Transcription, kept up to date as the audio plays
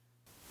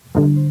Hey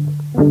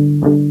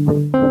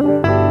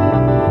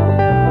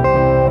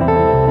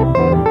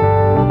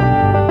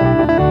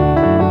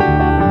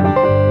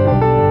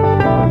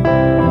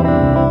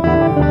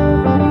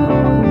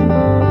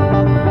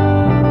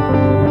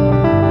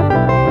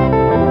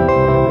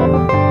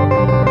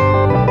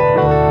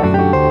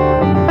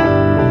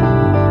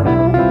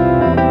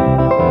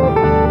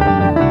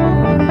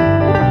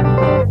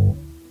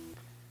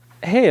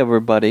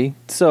everybody.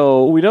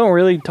 So we don't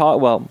really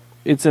talk. Well,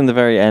 it's in the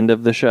very end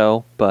of the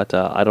show, but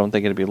I don't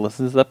think anybody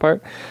listens to that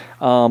part.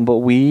 But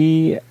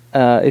we,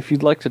 if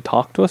you'd like to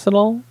talk to us at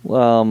all,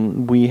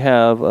 we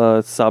have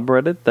a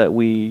subreddit that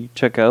we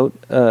check out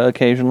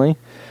occasionally.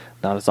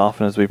 Not as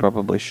often as we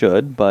probably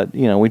should, but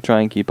we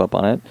try and keep up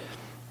on it.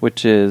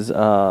 Which is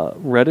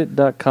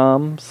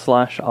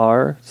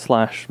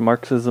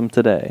reddit.com/r/Marxism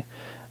Today.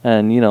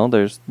 And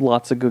there's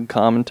lots of good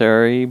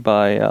commentary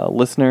by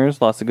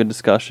listeners, lots of good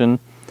discussion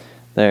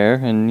there,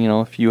 and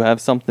if you have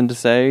something to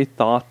say,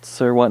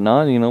 thoughts or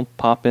whatnot,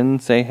 pop in,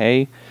 say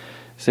hey,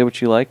 say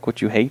what you like,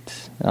 what you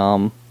hate.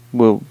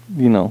 Well,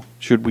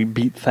 should we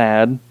beat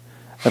Thad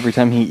every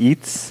time he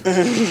eats?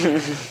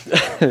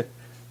 A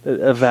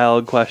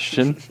valid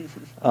question.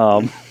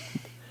 But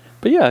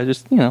yeah,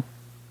 just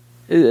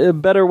a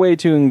better way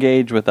to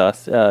engage with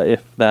us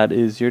if that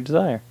is your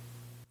desire.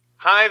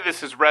 Hi,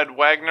 this is Red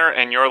Wagner,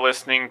 and you're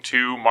listening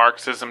to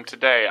Marxism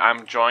Today.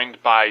 I'm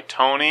joined by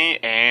Tony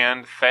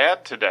and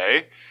Thad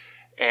today,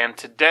 and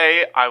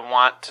today I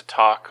want to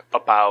talk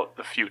about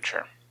the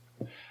future.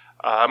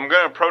 I'm going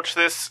to approach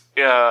this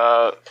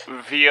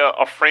via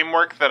a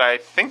framework that I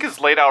think is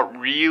laid out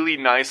really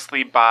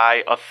nicely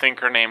by a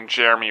thinker named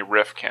Jeremy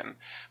Rifkin.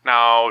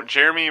 Now,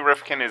 Jeremy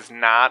Rifkin is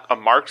not a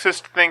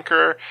Marxist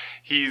thinker.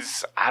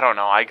 He's,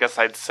 I guess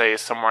I'd say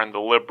somewhere in the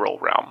liberal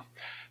realm.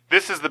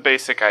 This is the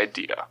basic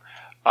idea.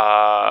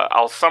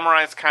 I'll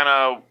summarize kind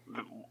of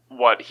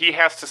what he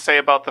has to say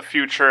about the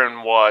future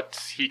and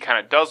what he kind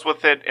of does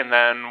with it, and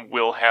then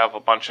we'll have a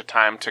bunch of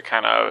time to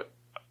kind of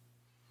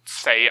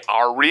say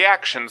our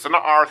reactions and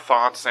our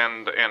thoughts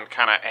and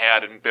kind of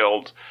add and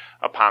build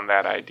upon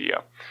that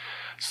idea.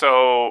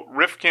 So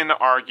Rifkin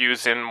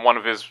argues in one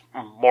of his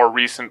more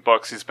recent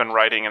books, he's been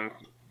writing and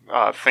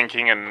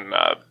thinking and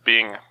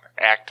being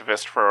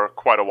activist for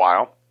quite a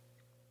while.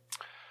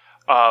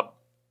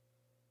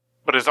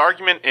 But his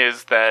argument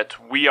is that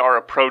we are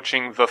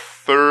approaching the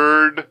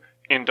third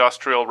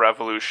industrial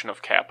revolution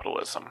of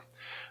capitalism.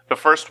 The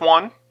first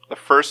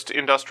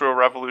industrial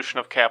revolution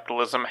of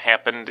capitalism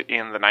happened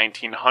in the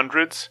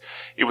 1900s.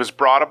 It was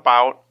brought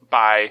about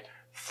by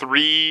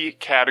three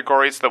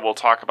categories that we'll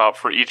talk about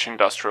for each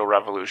industrial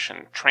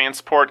revolution: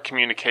 transport,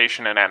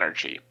 communication, and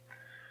energy.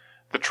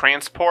 The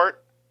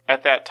transport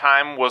at that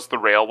time was the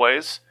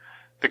railways.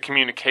 The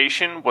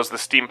communication was the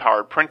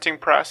steam-powered printing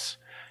press.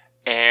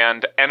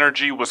 And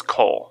energy was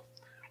coal.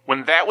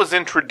 When that was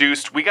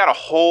introduced, we got a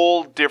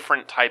whole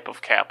different type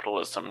of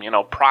capitalism.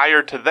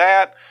 Prior to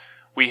that,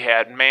 we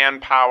had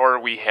manpower,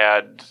 we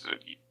had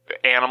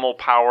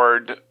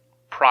animal-powered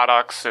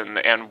products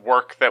and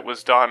work that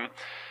was done,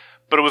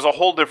 but it was a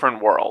whole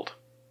different world.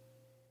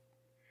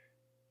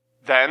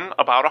 Then,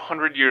 about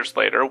 100 years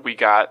later, we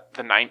got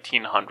the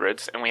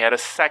 1900s, and we had a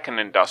second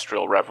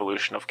industrial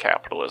revolution of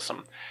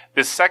capitalism.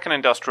 This second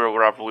industrial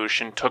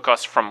revolution took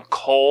us from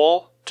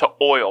coal to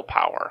oil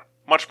power.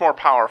 Much more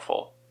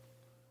powerful.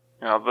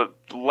 The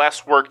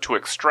less work to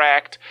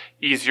extract,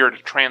 easier to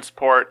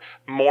transport,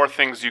 more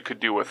things you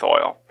could do with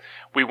oil.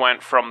 We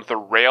went from the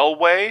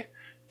railway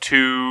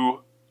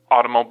to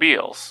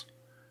automobiles.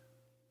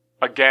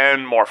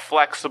 Again, more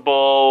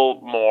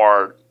flexible,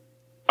 more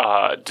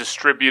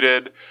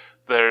distributed.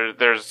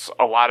 There's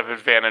a lot of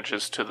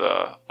advantages to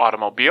the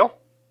automobile.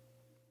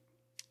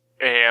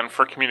 And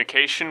for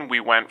communication,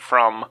 we went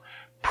from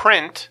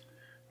print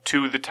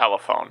to the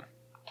telephone,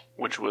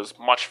 which was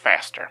much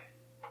faster.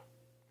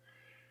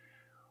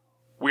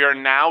 We are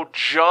now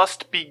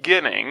just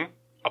beginning,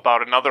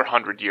 about another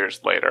 100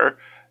 years later,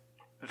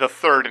 the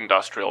third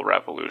industrial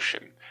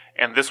revolution.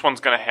 And this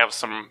one's going to have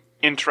some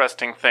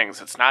interesting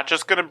things. It's not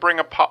just going to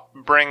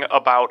bring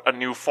about a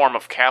new form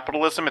of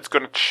capitalism. It's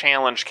going to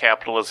challenge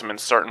capitalism in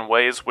certain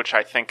ways, which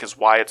I think is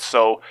why it's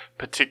so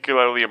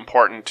particularly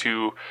important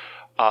to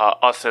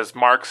us as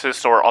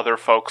Marxists or other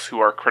folks who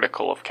are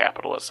critical of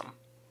capitalism.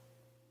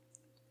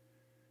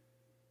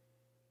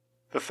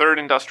 The third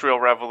industrial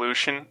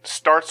revolution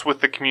starts with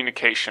the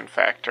communication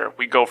factor.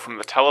 We go from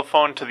the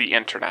telephone to the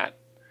internet.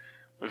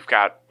 We've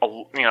got,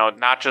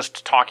 not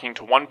just talking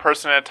to one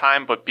person at a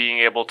time, but being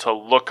able to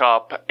look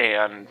up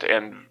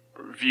and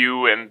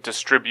view and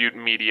distribute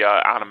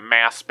media on a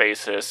mass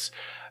basis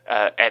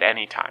at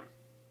any time.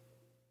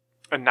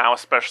 And now,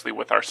 especially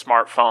with our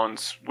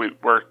smartphones,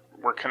 we're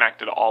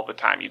connected all the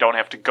time. You don't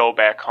have to go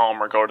back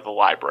home or go to the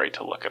library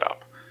to look it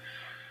up.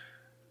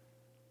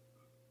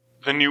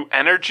 The new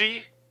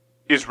energy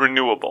is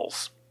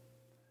renewables,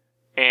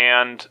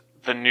 and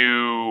the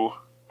new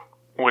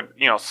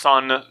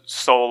sun,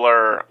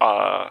 solar,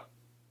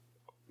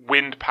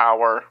 wind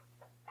power,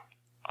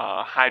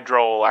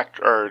 hydroelectric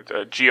or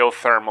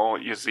geothermal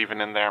is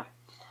even in there.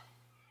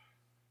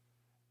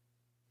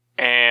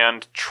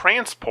 And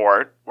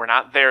transport, we're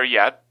not there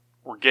yet,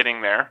 we're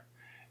getting there,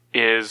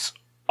 is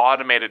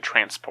automated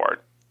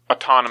transport.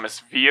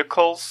 Autonomous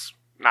vehicles,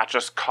 not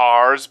just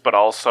cars, but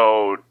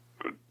also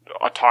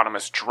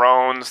autonomous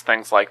drones,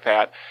 things like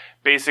that.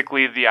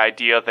 Basically, the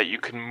idea that you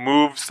can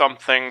move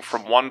something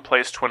from one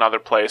place to another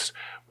place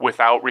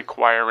without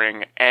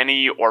requiring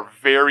any or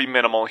very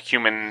minimal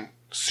human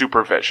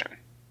supervision.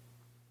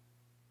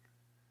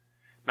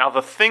 Now,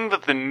 the thing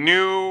that the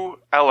new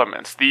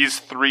elements, these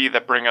three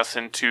that bring us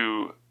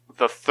into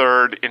the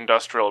third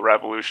industrial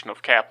revolution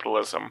of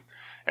capitalism,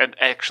 and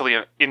actually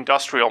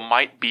industrial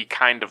might be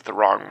kind of the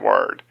wrong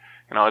word.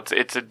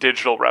 It's a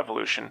digital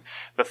revolution.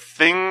 The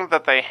thing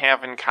that they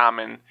have in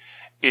common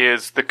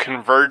is the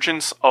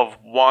convergence of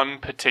one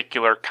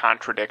particular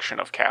contradiction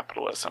of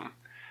capitalism.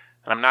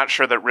 And I'm not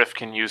sure that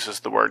Rifkin uses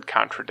the word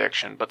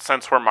contradiction, but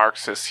since we're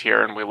Marxists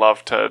here and we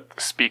love to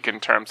speak in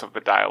terms of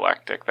the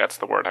dialectic, that's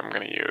the word I'm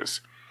going to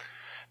use.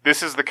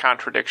 This is the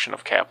contradiction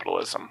of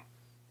capitalism,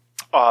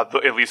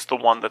 at least the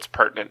one that's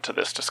pertinent to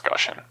this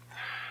discussion.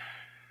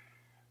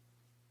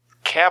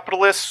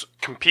 Capitalists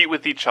compete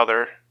with each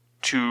other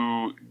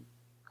to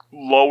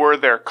lower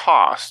their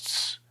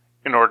costs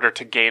in order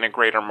to gain a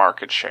greater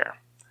market share.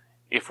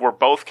 If we're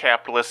both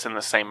capitalists in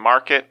the same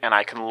market and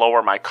I can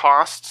lower my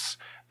costs,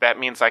 that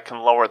means I can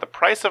lower the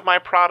price of my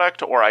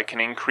product or I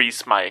can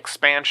increase my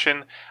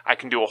expansion. I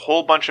can do a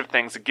whole bunch of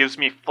things. It gives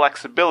me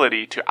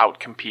flexibility to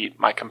outcompete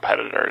my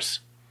competitors.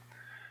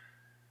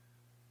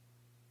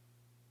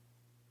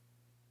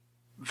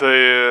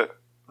 The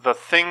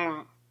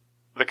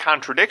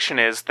contradiction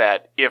is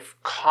that if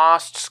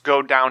costs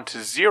go down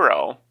to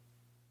zero,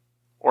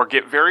 or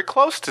get very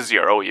close to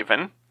zero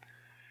even,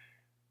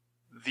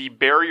 the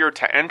barrier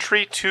to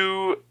entry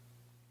to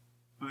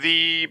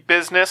the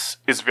business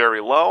is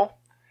very low,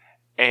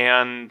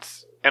 and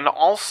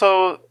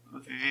also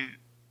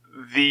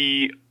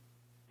the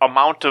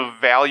amount of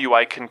value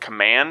I can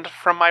command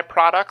from my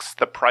products,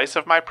 the price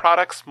of my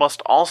products,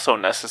 must also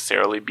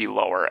necessarily be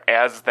lower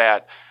as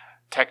that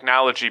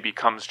technology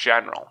becomes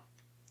general.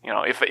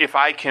 If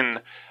I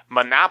can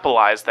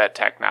monopolize that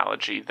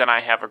technology, then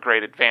I have a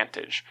great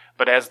advantage.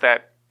 But as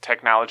that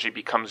technology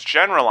becomes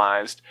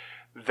generalized,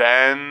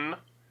 then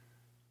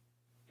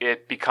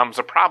it becomes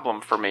a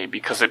problem for me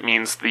because it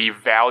means the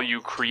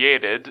value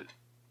created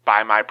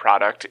by my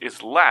product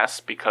is less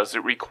because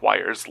it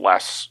requires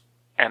less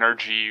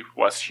energy,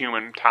 less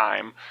human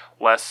time,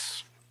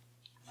 less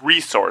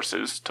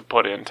resources to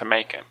put in to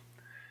make it.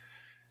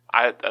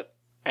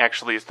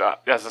 Actually, as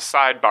a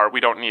sidebar, we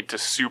don't need to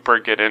super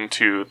get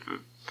into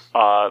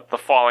the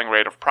falling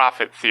rate of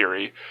profit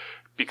theory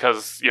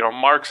because,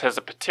 Marx has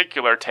a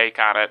particular take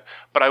on it,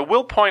 but I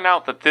will point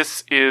out that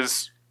this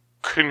is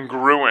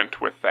congruent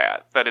with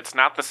that it's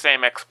not the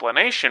same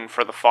explanation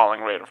for the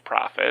falling rate of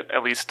profit,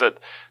 at least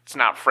it's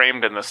not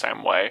framed in the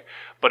same way,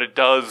 but it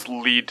does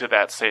lead to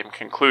that same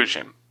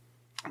conclusion.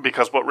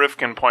 Because what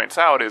Rifkin points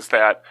out is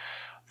that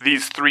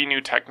these three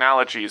new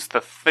technologies, the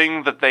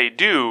thing that they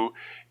do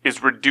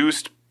is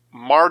reduced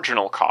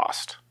marginal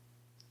cost.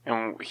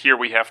 And here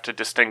we have to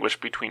distinguish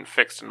between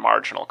fixed and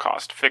marginal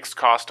cost. Fixed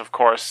cost, of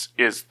course,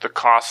 is the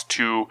cost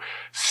to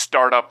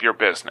start up your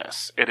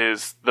business. It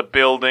is the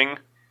building,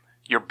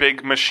 your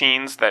big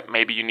machines that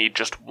maybe you need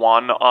just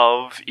one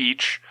of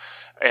each,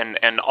 and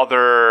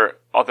other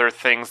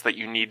things that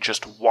you need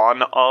just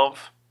one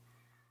of.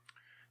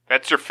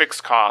 That's your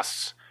fixed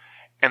costs.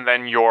 And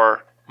then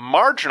your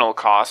marginal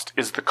cost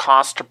is the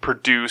cost to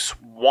produce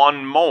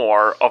one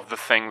more of the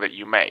thing that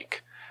you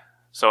make.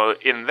 So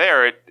in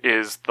there, it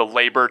is the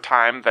labor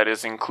time that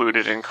is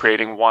included in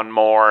creating one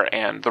more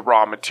and the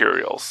raw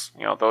materials.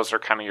 Those are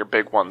kind of your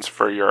big ones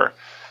for your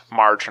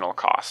marginal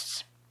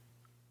costs.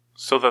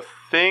 So the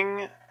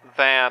thing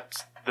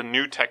that the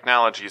new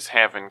technologies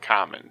have in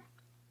common,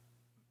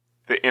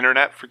 the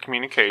internet for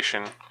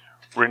communication,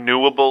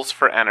 renewables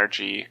for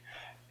energy,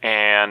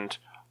 and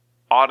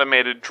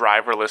automated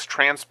driverless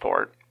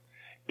transport,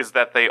 is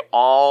that they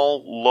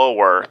all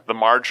lower the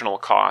marginal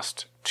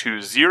cost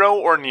to zero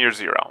or near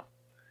zero.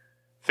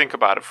 Think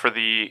about it. For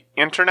the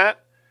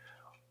internet,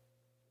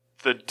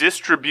 the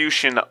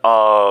distribution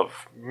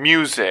of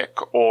music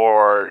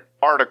or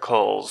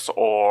articles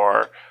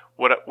or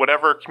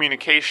whatever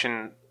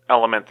communication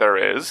element there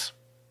is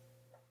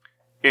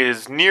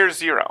near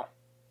zero.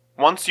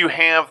 Once you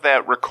have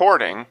that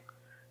recording,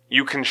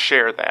 you can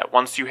share that.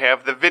 Once you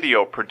have the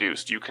video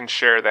produced, you can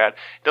share that.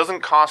 It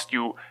doesn't cost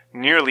you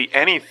nearly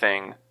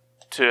anything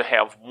to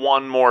have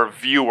one more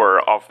viewer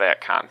of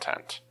that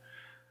content.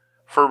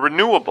 For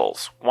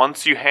renewables,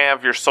 once you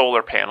have your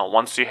solar panel,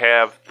 once you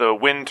have the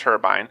wind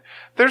turbine,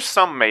 there's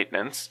some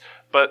maintenance,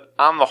 but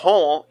on the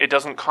whole, it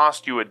doesn't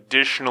cost you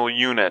additional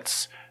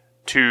units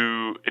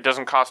it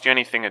doesn't cost you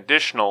anything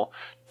additional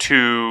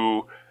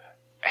to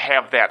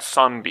have that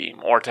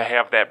sunbeam or to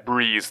have that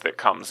breeze that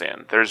comes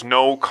in. There's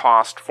no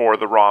cost for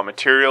the raw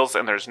materials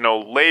and there's no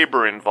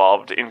labor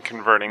involved in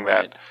converting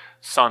that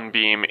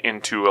sunbeam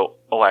into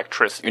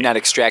electricity. You're not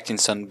extracting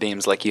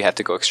sunbeams like you have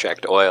to go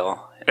extract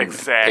oil and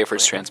Exactly. pay for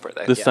its transport.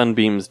 The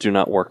sunbeams do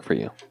not work for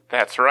you.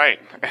 That's right.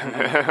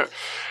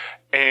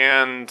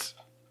 And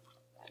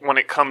when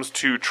it comes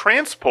to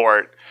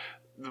transport,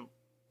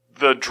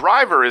 the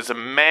driver is a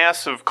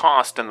massive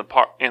cost on the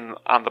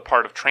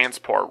part of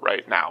transport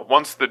right now.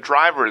 Once the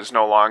driver is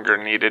no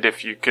longer needed,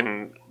 if you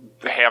can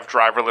have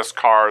driverless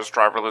cars,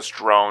 driverless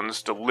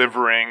drones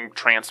delivering,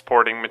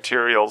 transporting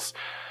materials,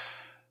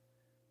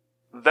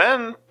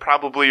 then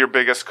probably your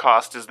biggest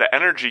cost is the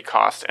energy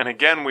cost. And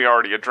again, we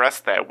already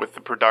addressed that with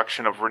the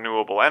production of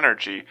renewable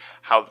energy,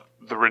 how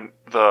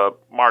the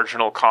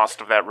marginal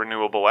cost of that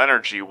renewable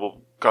energy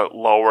will go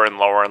lower and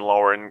lower and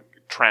lower and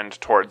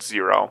trend towards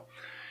zero.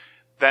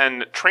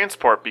 Then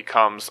transport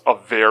becomes a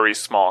very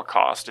small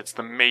cost. It's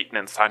the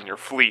maintenance on your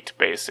fleet,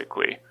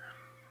 basically.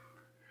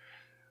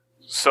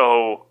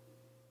 So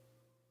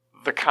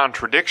the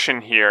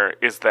contradiction here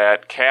is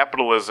that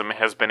capitalism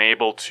has been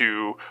able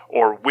to,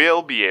 or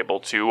will be able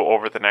to,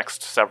 over the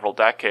next several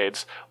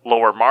decades,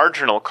 lower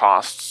marginal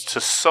costs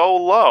to so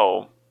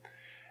low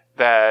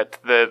that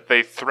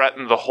they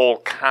threaten the whole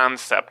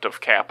concept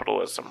of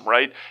capitalism,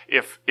 right?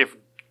 If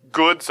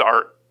goods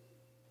are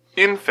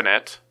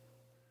infinite,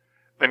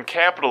 then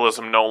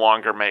capitalism no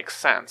longer makes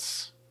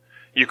sense.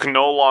 You can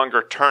no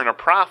longer turn a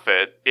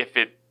profit if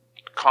it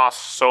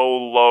costs so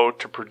low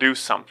to produce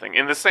something.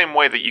 In the same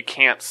way that you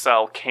can't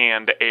sell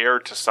canned air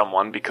to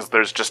someone because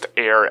there's just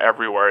air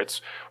everywhere. It's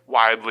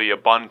widely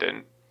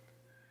abundant.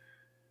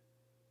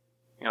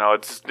 You know,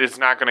 it's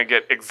not going to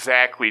get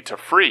exactly to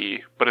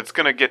free, but it's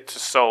going to get to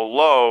so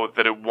low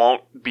that it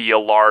won't be a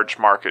large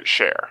market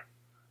share.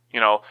 You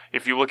know,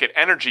 if you look at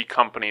energy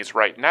companies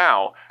right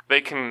now,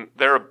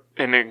 they're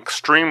an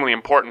extremely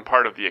important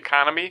part of the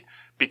economy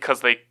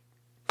because they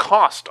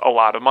cost a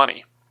lot of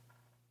money.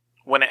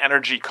 When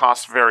energy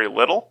costs very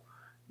little,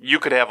 you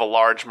could have a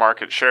large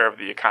market share of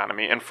the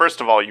economy. And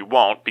first of all, you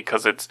won't,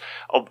 because it's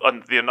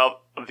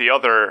the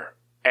other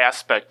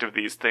aspect of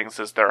these things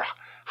is they're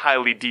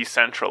highly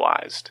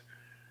decentralized.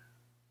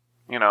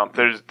 You know,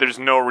 there's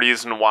no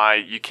reason why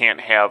you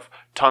can't have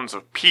tons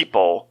of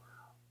people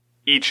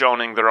each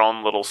owning their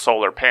own little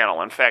solar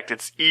panel. In fact,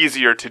 it's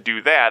easier to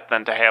do that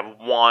than to have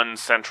one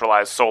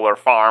centralized solar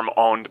farm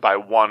owned by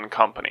one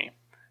company.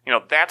 You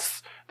know,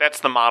 that's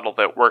the model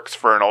that works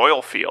for an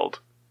oil field.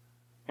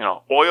 You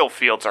know, oil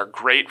fields are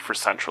great for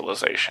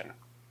centralization.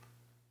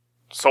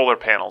 Solar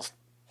panels,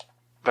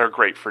 they're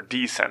great for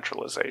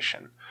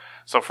decentralization.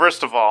 So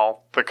first of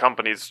all, the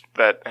companies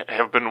that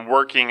have been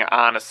working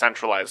on a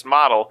centralized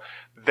model,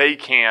 they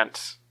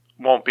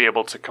won't be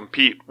able to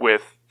compete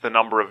with the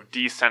number of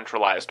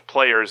decentralized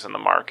players in the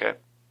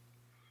market.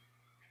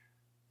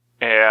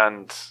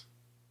 And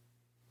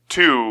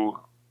two,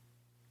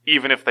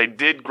 even if they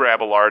did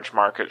grab a large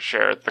market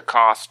share,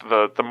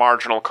 the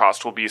marginal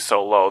cost will be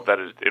so low that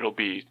it'll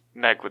be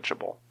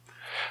negligible.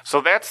 So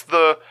that's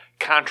the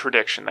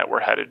contradiction that we're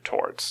headed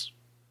towards.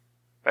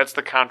 That's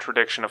the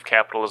contradiction of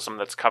capitalism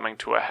that's coming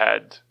to a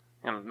head.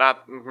 And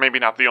maybe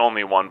not the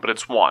only one, but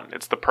it's one.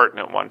 It's the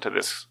pertinent one to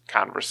this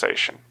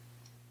conversation.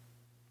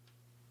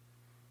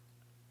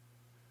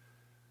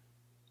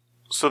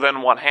 So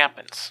then what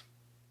happens?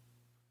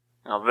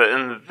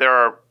 And there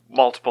are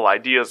multiple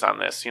ideas on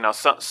this. You know,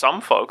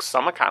 some folks,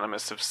 some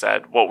economists have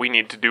said what we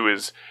need to do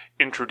is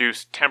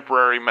introduce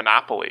temporary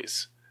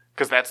monopolies,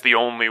 because that's the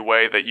only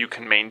way that you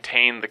can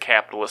maintain the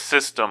capitalist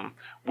system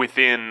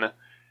within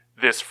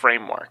this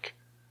framework.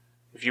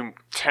 If you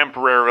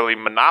temporarily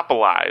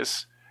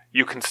monopolize,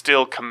 you can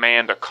still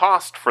command a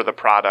cost for the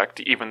product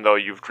even though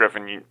you've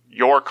driven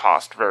your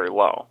cost very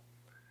low.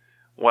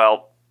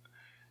 Well,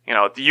 you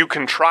know, you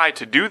can try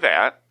to do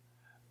that,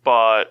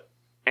 but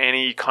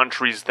any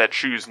countries that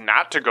choose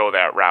not to go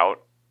that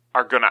route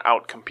are going to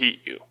outcompete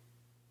you.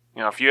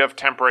 You know, if you have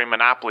temporary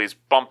monopolies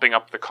bumping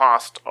up the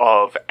cost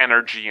of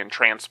energy and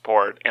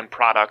transport and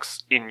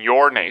products in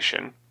your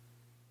nation,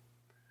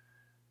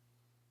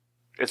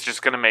 it's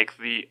just going to make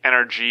the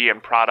energy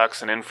and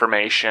products and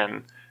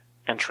information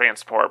and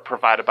transport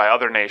provided by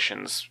other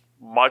nations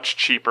much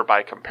cheaper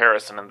by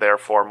comparison and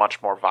therefore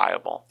much more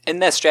viable.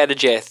 And that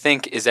strategy, I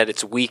think, is at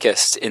its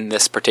weakest in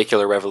this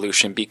particular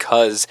revolution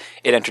because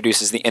it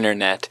introduces the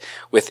internet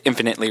with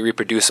infinitely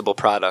reproducible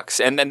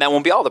products. And that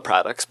won't be all the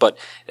products, but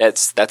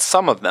that's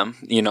some of them,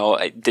 you know,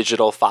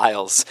 digital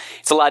files.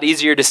 It's a lot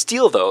easier to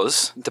steal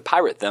those, to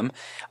pirate them,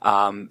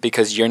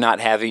 because you're not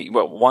having,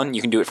 well, one,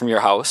 you can do it from your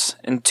house,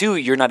 and two,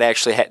 you're not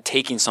actually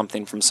taking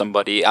something from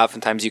somebody.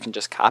 Oftentimes you can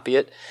just copy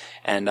it.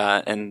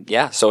 And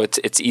yeah, so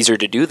it's easier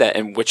to do that,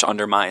 and which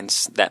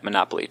undermines that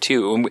monopoly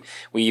too. And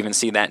we even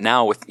see that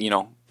now with, you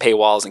know,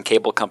 paywalls and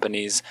cable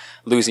companies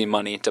losing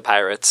money to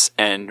pirates,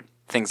 and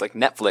things like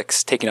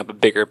Netflix taking up a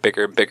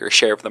bigger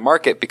share of the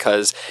market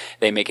because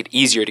they make it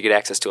easier to get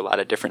access to a lot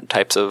of different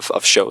types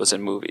of shows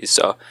and movies.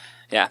 So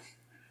yeah.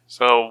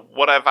 So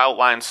what I've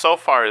outlined so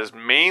far is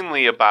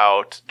mainly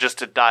about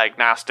just a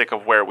diagnostic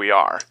of where we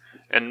are,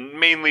 and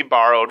mainly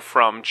borrowed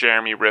from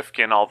Jeremy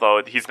Rifkin,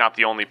 although he's not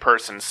the only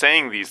person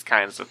saying these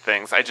kinds of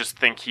things. I just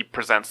think he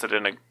presents it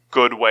in a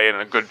good way and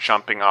a good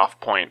jumping off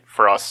point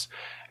for us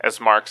as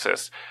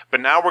Marxists.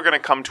 But now we're going to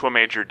come to a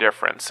major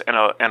difference and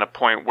a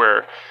point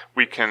where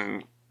we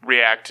can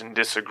react and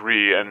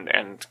disagree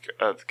and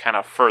kind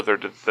of further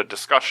the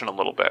discussion a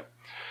little bit.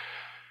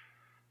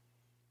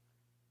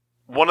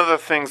 One of the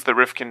things that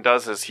Rifkin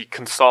does is he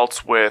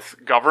consults with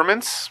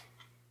governments.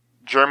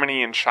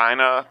 Germany and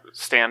China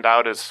stand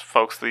out as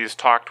folks that he's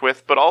talked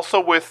with, but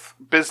also with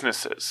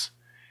businesses.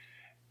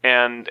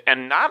 And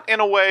not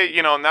in a way,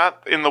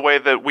 not in the way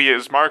that we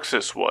as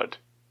Marxists would.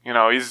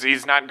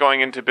 He's not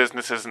going into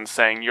businesses and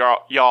saying,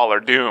 y'all are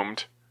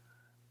doomed,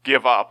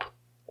 give up,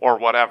 or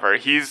whatever.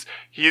 He's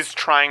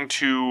trying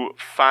to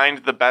find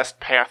the best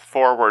path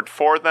forward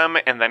for them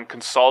and then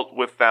consult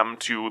with them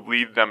to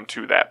lead them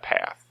to that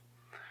path.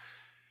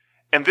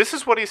 And this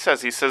is what he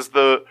says. He says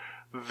the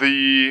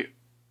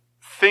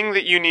thing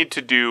that you need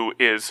to do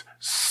is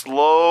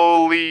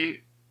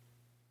slowly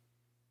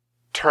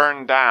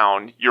turn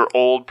down your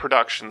old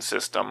production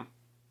system.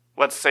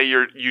 Let's say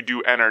you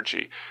do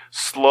energy.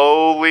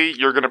 Slowly,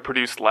 you're going to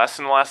produce less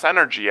and less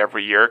energy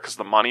every year because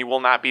the money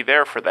will not be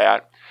there for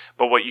that.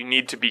 But what you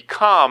need to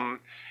become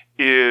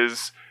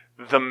is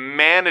the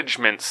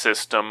management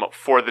system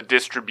for the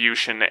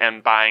distribution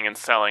and buying and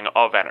selling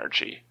of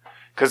energy.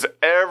 Because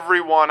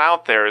everyone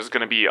out there is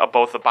going to be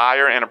both a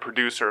buyer and a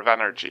producer of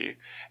energy.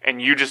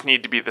 And you just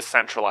need to be the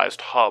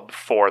centralized hub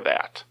for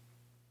that.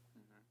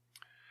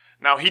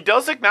 Now, he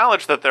does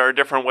acknowledge that there are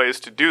different ways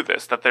to do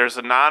this, that there's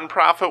a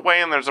non-profit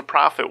way and there's a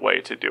profit way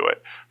to do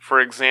it. For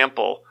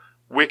example,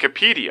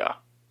 Wikipedia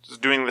is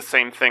doing the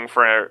same thing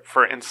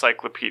for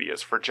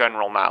encyclopedias, for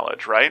general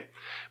knowledge, right?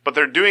 But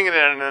they're doing it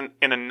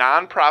in a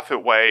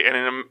non-profit way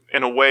and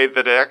in a way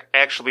that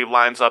actually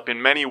lines up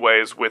in many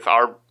ways with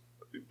our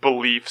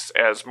beliefs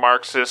as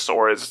Marxists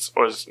or as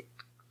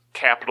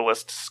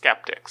capitalist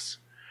skeptics,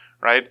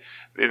 right?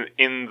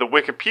 In the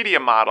Wikipedia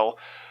model,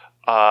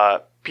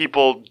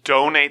 people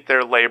donate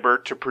their labor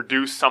to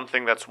produce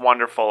something that's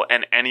wonderful,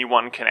 and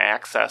anyone can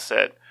access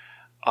it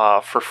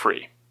for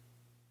free.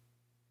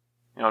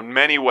 In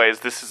many ways,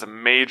 this is a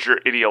major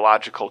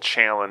ideological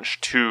challenge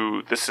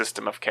to the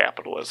system of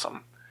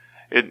capitalism.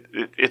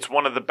 It's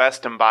one of the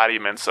best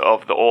embodiments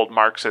of the old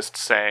Marxist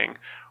saying,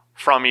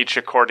 from each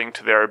according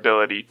to their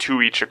ability,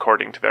 to each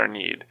according to their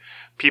need.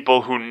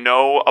 People who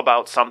know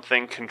about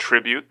something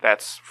contribute,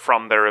 that's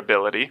from their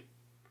ability.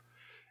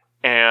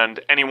 And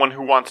anyone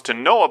who wants to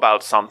know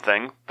about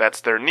something,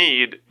 that's their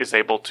need, is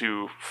able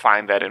to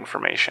find that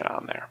information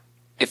on there.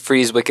 It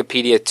frees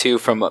Wikipedia too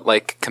from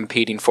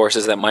competing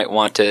forces that might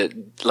want to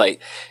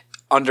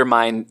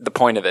undermine the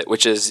point of it,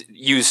 which is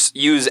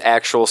use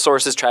actual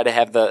sources, try to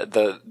have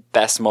the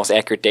best, most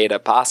accurate data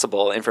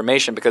possible,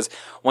 information, because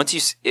what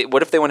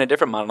if they went a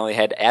different model? They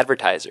had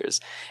advertisers,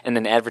 and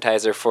an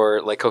advertiser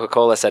for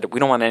Coca-Cola said, we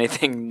don't want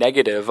anything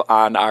negative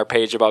on our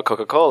page about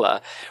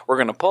Coca-Cola. We're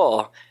going to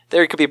pull.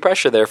 There could be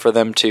pressure there for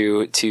them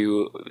to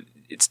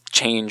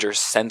change or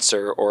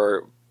censor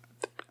or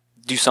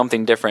do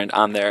something different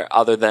on there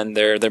other than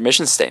their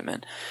mission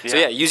statement. Yeah.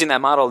 So using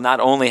that model not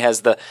only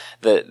has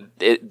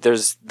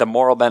there's the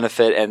moral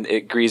benefit and it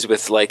agrees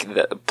with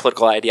the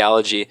political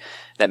ideology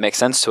that makes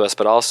sense to us,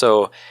 but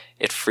also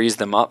it frees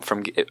them up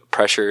from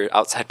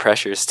outside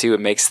pressures too.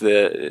 It makes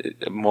the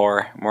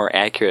more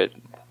accurate,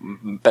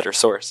 better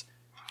source.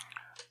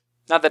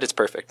 Not that it's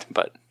perfect,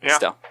 but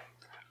still.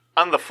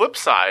 On the flip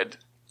side,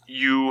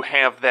 you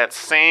have that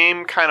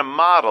same kind of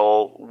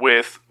model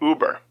with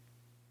Uber.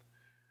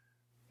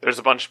 There's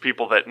a bunch of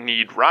people that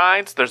need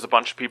rides. There's a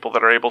bunch of people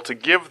that are able to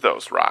give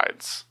those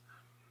rides.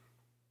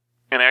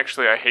 And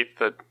actually, I hate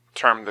the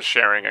term the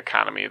sharing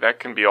economy. That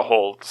can be a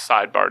whole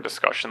sidebar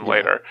discussion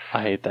later.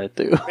 I hate that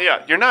too.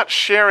 Yeah, you're not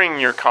sharing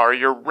your car.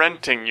 You're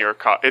renting your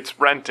car. It's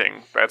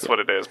renting. That's what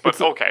it is.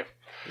 But okay.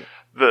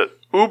 The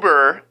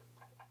Uber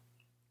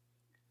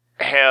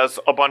has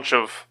a bunch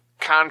of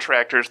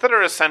contractors that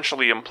are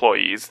essentially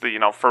employees.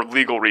 For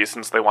legal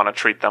reasons, they want to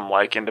treat them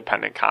like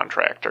independent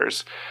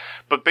contractors.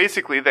 But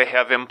basically, they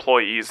have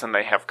employees and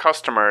they have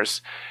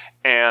customers,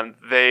 and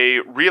they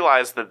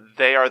realize that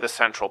they are the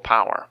central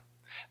power.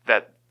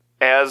 That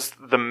as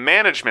the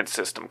management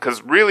system,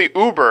 because really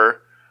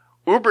Uber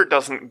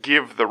doesn't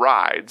give the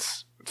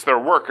rides. It's their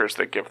workers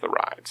that give the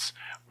rides.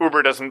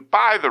 Uber doesn't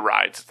buy the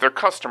rides. It's their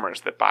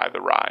customers that buy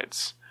the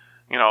rides.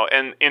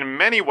 And in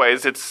many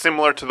ways, it's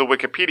similar to the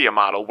Wikipedia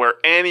model, where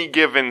any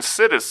given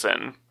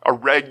citizen, a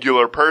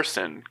regular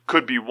person,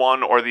 could be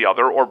one or the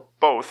other, or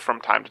both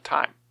from time to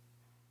time.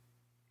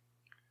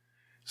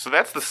 So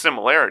that's the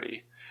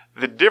similarity.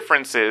 The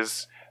difference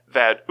is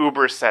that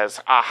Uber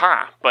says,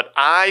 but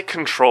I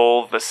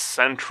control the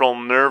central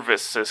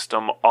nervous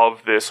system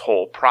of this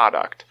whole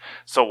product.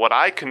 So what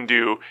I can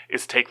do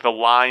is take the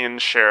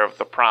lion's share of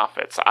the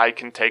profits. I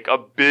can take a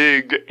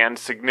big and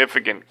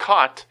significant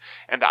cut,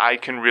 and I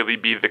can really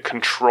be the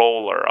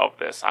controller of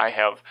this. I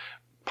have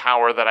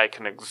power that I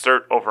can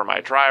exert over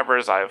my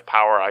drivers. I have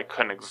power I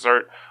can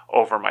exert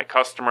over my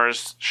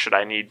customers, should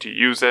I need to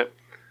use it.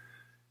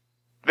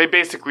 They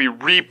basically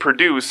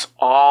reproduce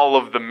all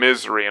of the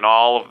misery and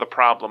all of the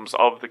problems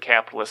of the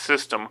capitalist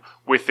system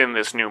within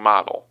this new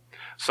model.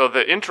 So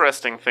the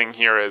interesting thing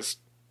here is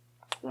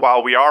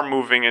while we are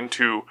moving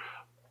into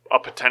a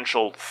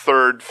potential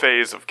third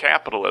phase of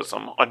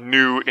capitalism, a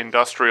new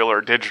industrial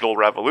or digital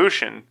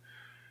revolution,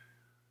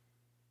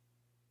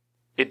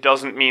 it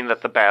doesn't mean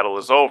that the battle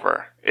is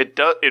over. It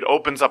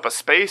opens up a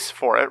space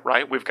for it,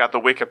 right? We've got the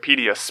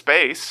Wikipedia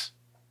space.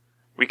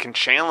 We can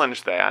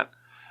challenge that,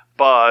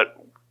 but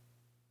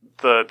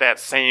that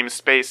same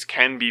space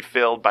can be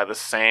filled by the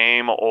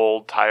same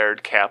old,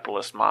 tired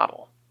capitalist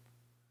model.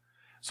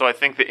 So I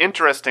think the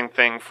interesting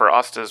thing for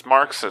us as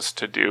Marxists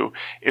to do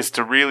is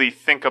to really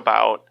think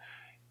about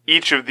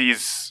each of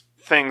these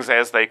things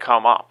as they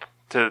come up,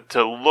 to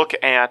look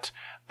at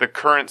the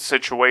current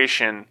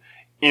situation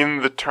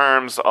in the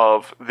terms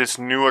of this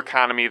new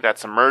economy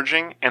that's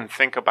emerging and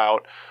think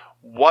about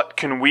what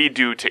can we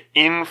do to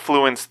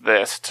influence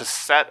this to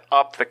set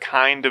up the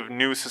kind of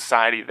new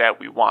society that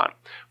we want.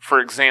 For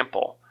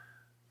example,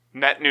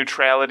 net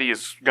neutrality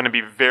is going to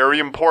be very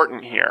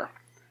important here.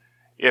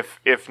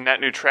 If net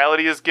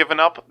neutrality is given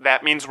up,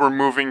 that means we're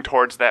moving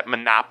towards that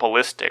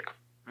monopolistic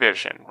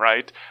vision,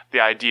 right? The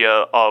idea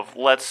of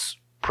let's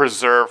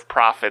preserve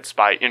profits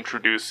by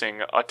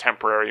introducing a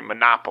temporary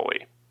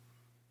monopoly.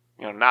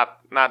 Not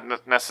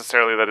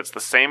necessarily that it's the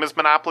same as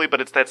monopoly, but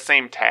it's that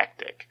same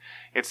tactic.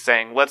 It's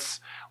saying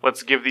let's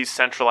give these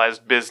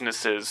centralized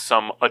businesses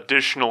some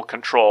additional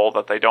control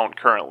that they don't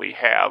currently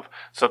have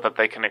so that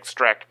they can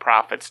extract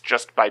profits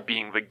just by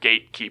being the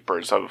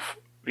gatekeepers of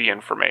the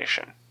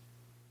information.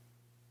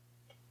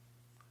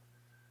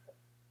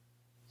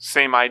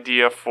 Same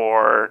idea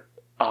for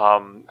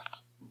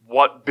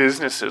what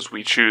businesses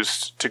we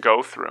choose to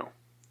go through.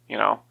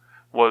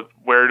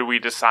 Where do we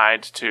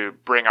decide to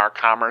bring our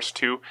commerce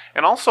to?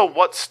 And also,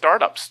 what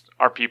startups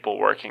are people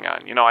working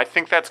on? I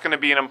think that's going to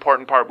be an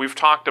important part. We've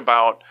talked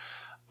about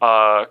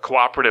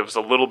cooperatives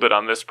a little bit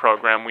on this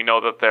program. We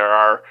know that there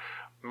are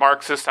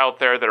Marxists out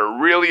there that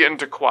are really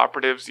into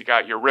cooperatives. You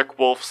got your Rick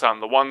Wolfs on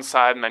the one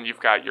side, and then you've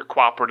got your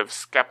cooperative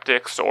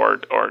skeptics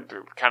or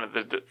kind of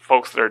the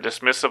folks that are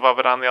dismissive of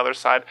it on the other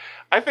side.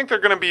 I think they're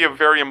going to be a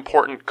very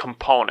important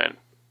component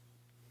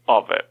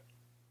of it.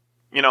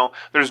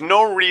 There's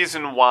no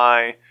reason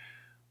why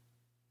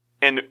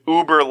an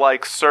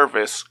Uber-like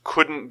service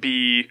couldn't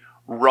be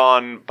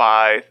run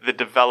by the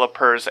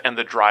developers and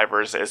the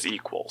drivers as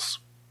equals.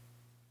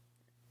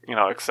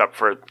 Except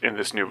for in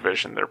this new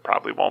vision, there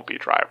probably won't be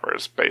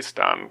drivers based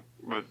on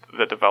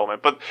the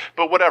development. But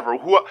whatever.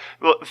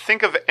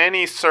 Think of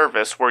any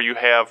service where you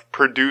have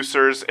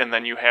producers and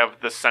then you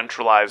have the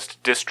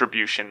centralized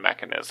distribution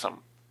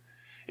mechanism.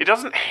 It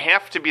doesn't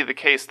have to be the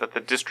case that the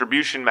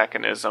distribution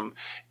mechanism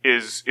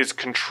is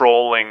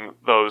controlling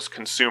those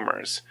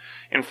consumers.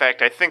 In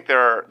fact, I think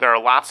there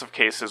are lots of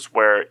cases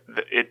where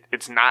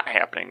it's not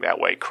happening that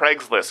way.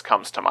 Craigslist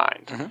comes to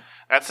mind. Mm-hmm.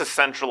 That's a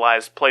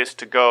centralized place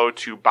to go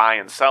to buy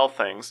and sell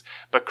things,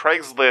 but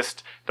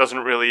Craigslist doesn't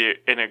really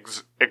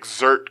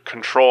exert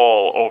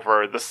control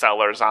over the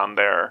sellers on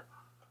their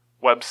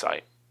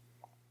website.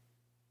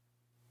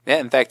 Yeah,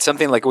 in fact,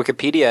 something like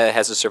Wikipedia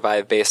has to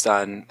survive based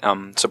on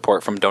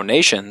support from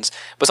donations,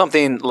 but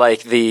something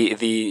like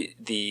the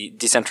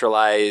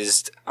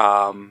decentralized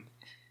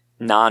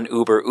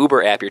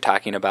non-Uber app you're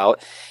talking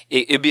about,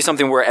 it'd be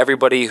something where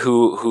everybody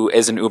who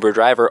is an Uber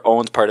driver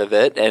owns part of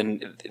it,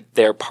 and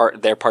they're part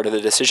of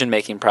the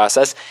decision-making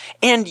process.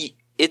 And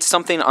it's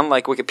something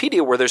unlike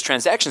Wikipedia where there's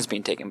transactions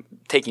being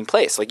taking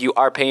place. Like you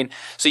are paying,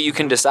 so you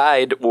can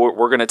decide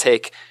we're going to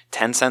take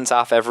 10 cents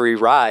off every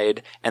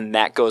ride, and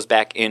that goes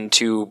back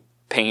into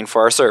paying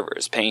for our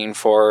servers, paying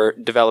for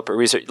developer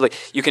research. Like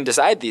you can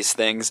decide these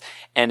things,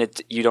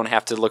 and you don't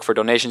have to look for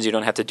donations. You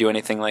don't have to do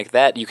anything like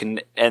that.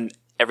 And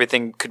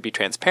everything could be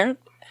transparent.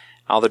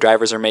 All the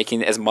drivers are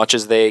making as much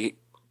as they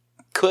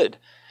could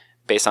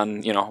based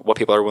on what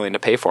people are willing to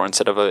pay for,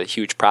 instead of a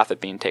huge profit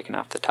being taken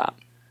off the top.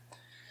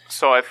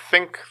 So I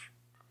think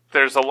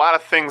there's a lot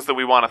of things that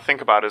we want to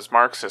think about as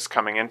Marxists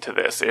coming into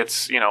this.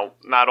 It's,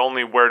 not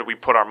only where do we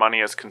put our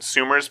money as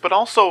consumers, but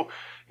also,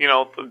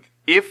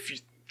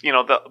 if,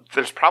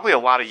 there's probably a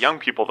lot of young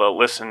people that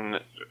listen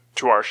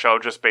to our show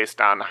just based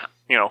on,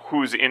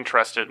 who's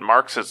interested in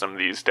Marxism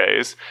these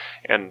days.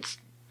 And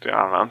I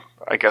don't know,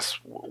 I guess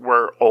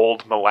we're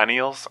old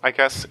millennials, I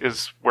guess,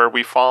 is where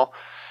we fall.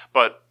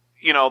 But,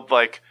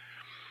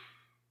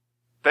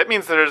 that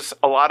means there's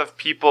a lot of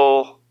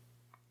people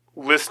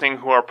listening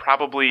who are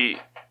probably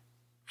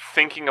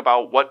thinking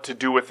about what to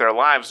do with their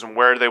lives and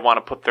where they want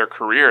to put their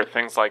career,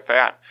 things like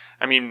that.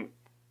 I mean,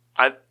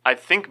 I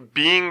think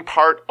being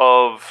part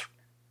of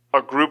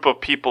a group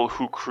of people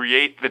who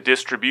create the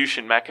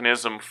distribution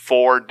mechanism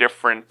for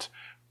different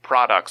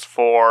products,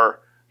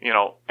 for,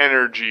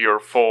 energy, or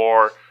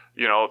for,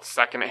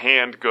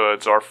 secondhand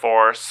goods, or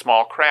for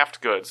small craft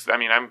goods. I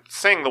mean, I'm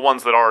saying the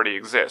ones that already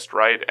exist,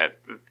 right?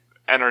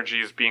 Energy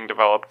is being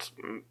developed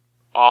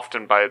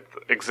often by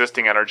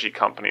existing energy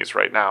companies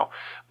right now.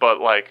 But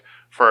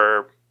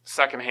for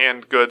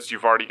secondhand goods,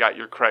 you've already got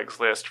your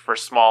Craigslist. For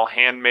small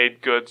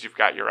handmade goods, you've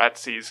got your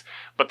Etsy's.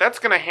 But that's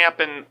going to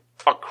happen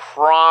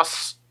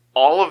across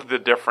all of the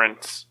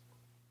different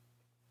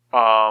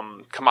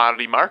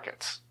commodity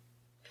markets.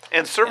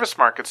 And service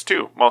markets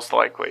too, most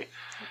likely.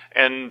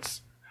 And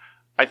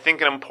I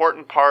think an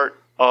important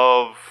part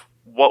of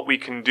what we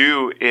can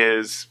do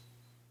is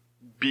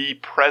be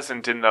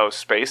present in those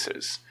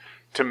spaces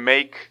to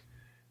make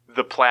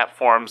the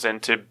platforms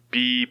and to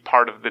be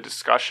part of the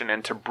discussion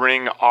and to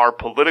bring our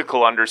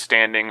political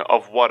understanding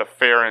of what a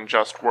fair and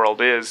just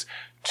world is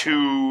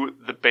to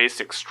the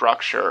basic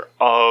structure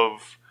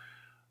of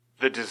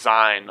the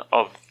design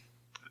of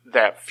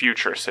that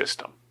future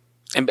system.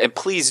 And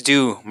please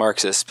do,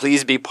 Marxists,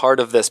 please be part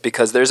of this,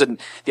 because there's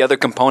the other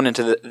component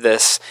to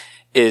this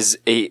is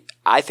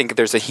I think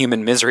there's a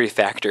human misery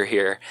factor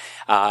here,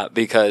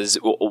 because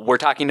we're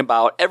talking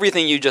about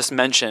everything you just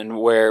mentioned,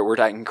 where we're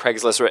talking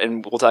Craigslist,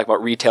 and we'll talk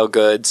about retail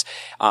goods.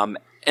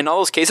 In all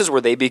those cases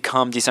where they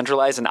become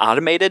decentralized and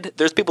automated,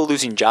 there's people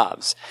losing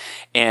jobs.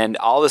 And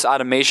all this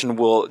automation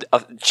will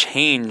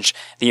change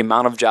the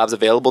amount of jobs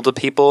available to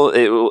people.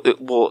 It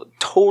will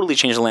totally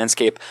change the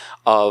landscape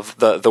of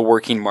the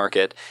working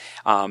market.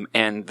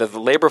 And the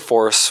labor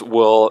force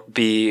will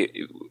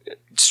be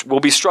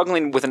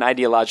struggling with an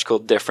ideological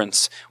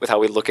difference with how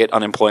we look at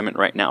unemployment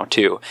right now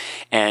too.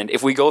 And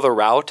if we go the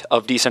route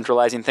of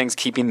decentralizing things,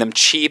 keeping them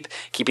cheap,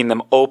 keeping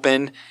them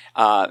open,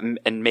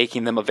 and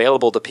making them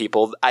available to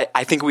people,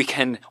 I think we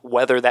can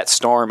weather that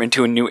storm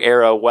into a new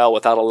era well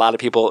without a lot of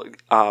people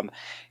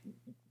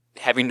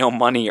having no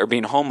money or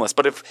being homeless.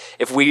 But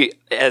if we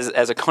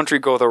as a country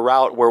go the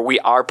route where we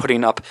are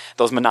putting up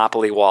those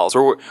monopoly walls,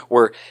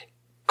 where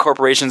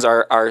corporations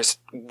are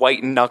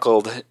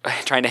white-knuckled,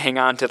 trying to hang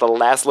on to the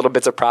last little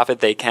bits of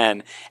profit they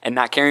can, and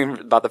not caring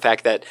about the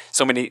fact that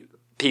so many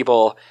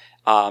people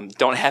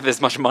don't have as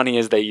much money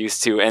as they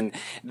used to. And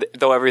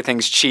though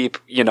everything's cheap,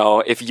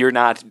 if you're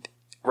not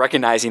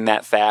recognizing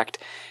that fact,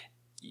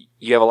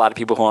 you have a lot of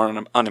people who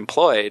are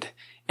unemployed.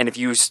 And if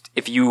you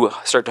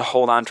start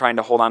to trying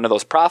to hold on to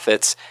those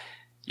profits,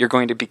 you're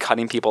going to be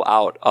cutting people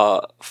out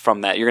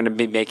from that. You're going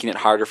to be making it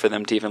harder for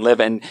them to even live,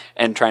 and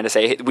trying to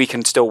say, hey, we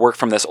can still work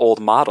from this old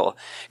model.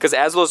 Because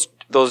as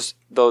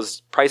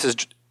those prices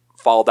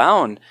fall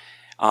down,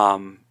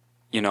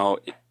 in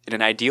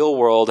an ideal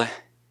world,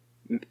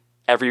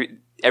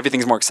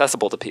 everything's more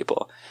accessible to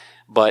people.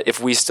 But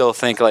if we still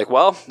think like,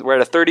 well, we're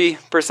at a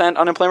 30%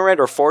 unemployment rate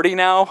or 40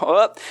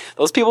 now,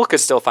 those people could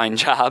still find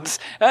jobs.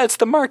 It's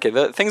the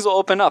market. Things will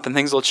open up and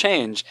things will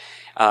change.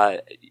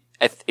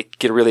 It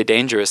get really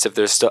dangerous if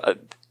there's still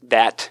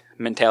that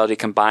mentality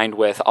combined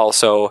with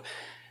also,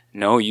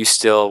 no, we're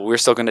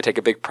still going to take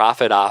a big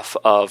profit off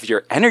of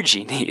your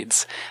energy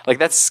needs. Like,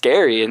 that's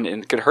scary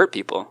and could hurt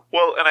people.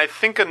 Well, and I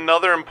think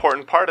another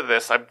important part of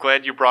this, I'm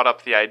glad you brought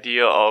up the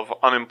idea of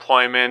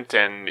unemployment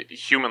and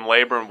human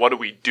labor and what do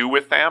we do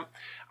with them.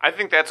 I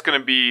think that's going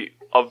to be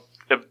a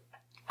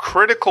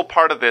critical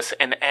part of this,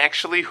 and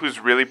actually who's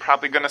really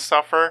probably going to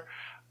suffer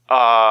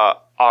are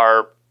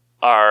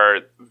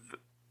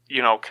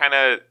kind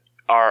of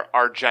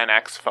our Gen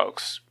X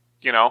folks.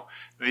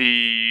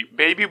 The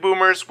baby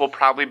boomers will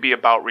probably be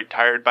about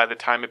retired by the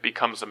time it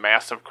becomes a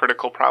massive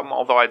critical problem,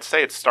 although I'd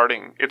say it's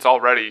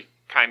already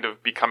kind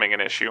of becoming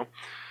an issue.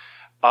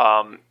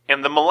 And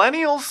the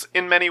millennials,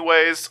 in many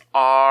ways,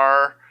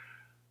 are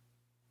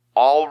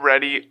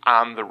already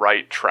on the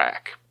right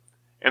track.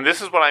 And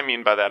this is what I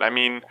mean by that. I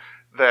mean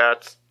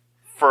that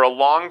for a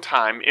long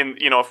time,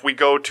 if we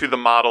go to the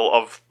model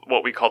of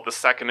what we call the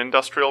Second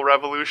Industrial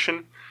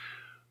Revolution,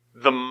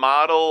 the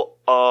model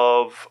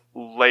of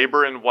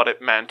labor and what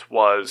it meant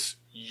was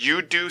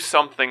you do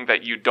something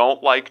that you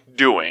don't like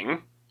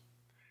doing,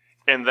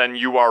 and then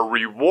you are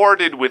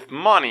rewarded with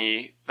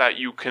money that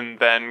you can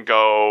then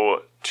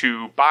go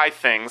to buy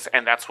things,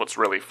 and that's what's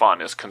really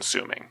fun, is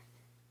consuming.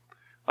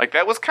 Like,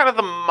 that was kind of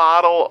the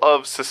model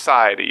of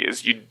society,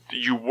 is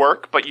you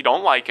work, but you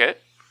don't like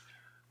it,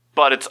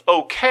 but it's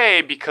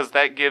okay because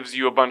that gives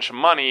you a bunch of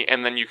money,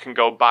 and then you can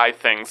go buy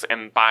things,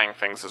 and buying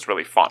things is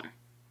really fun.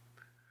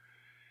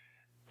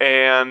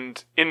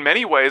 And in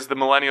many ways, the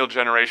millennial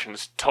generation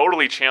is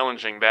totally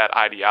challenging that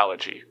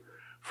ideology.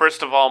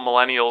 First of all,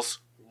 millennials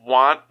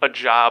want a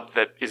job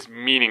that is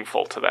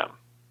meaningful to them.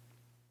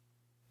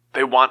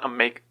 They want to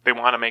make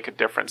a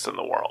difference in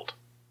the world.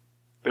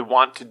 They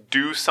want to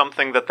do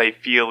something that they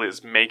feel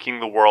is making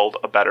the world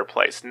a better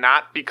place.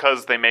 Not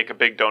because they make a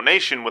big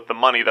donation with the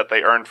money that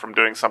they earn from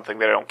doing something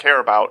they don't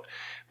care about.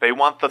 They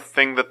want the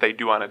thing that they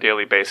do on a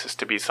daily basis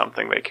to be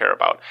something they care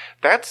about.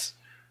 That's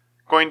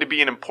going to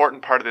be an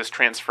important part of this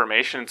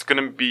transformation. It's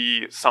going to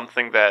be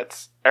something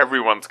that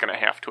everyone's going to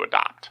have to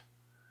adopt.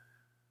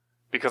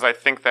 Because I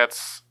think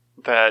that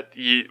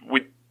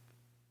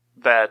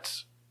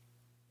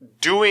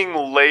doing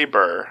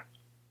labor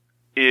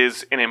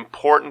is an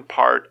important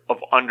part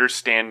of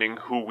understanding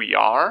who we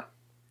are.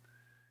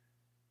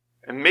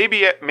 And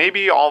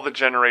maybe all the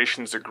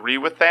generations agree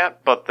with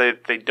that, but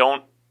they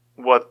don't.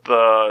 What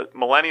the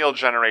millennial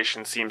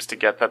generation seems to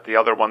get that the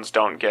other ones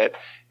don't get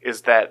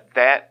is that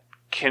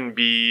can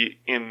be,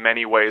 in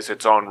many ways,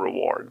 its own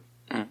reward.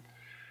 Mm.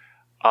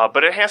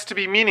 But it has to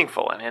be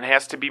meaningful, and it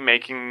has to be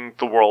making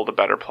the world a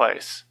better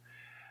place.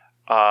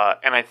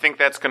 And I think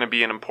that's going to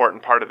be an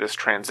important part of this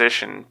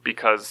transition,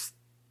 because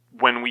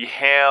when we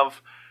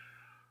have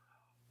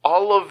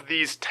all of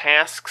these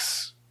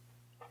tasks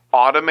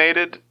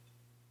automated,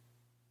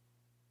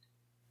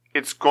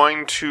 it's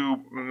going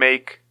to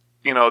make,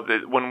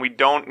 when we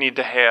don't need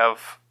to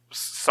have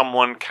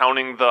someone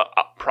counting the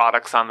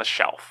products on the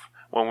shelf,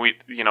 when we,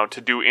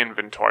 to do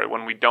inventory,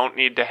 when we don't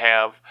need to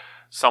have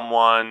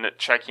someone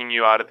checking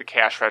you out at the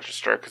cash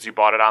register because you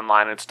bought it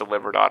online and it's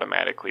delivered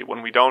automatically,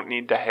 when we don't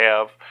need to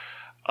have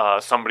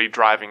somebody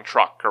driving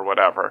truck or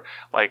whatever.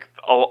 Like,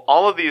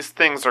 all of these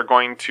things are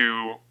going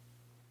to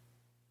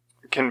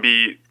can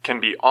be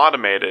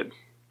automated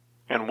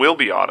and will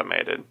be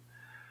automated,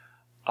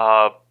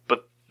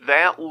 but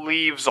that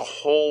leaves a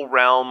whole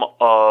realm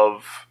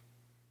of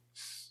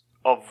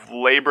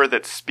labor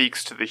that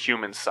speaks to the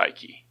human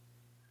psyche,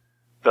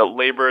 the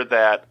labor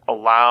that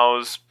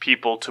allows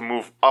people to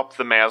move up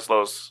the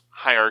Maslow's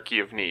hierarchy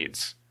of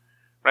needs.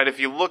 Right?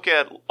 If you look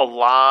at a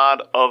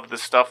lot of the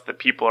stuff that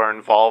people are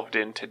involved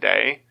in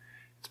today,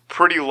 it's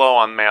pretty low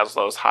on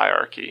Maslow's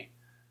hierarchy.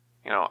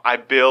 I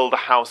build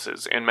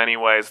houses. In many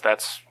ways,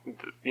 that's,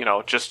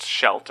 just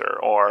shelter.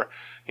 Or,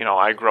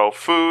 I grow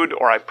food,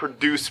 or I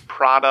produce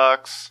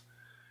products.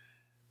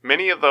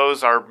 Many of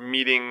those are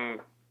meeting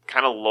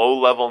kind of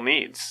low-level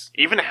needs.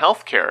 Even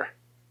healthcare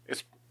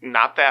is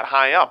not that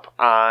high up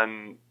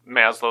on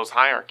Maslow's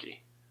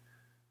hierarchy.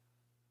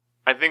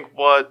 I think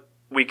what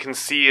we can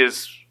see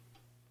is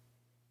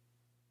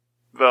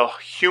the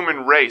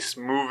human race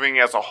moving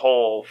as a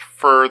whole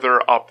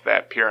further up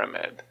that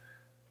pyramid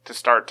to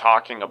start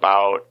talking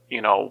about,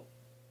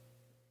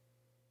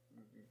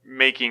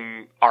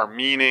 making our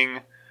meaning,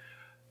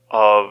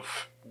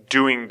 of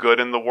doing good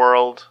in the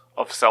world,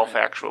 of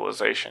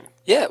self-actualization.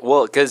 Yeah,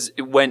 well, because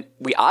when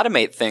we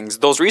automate things,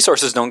 those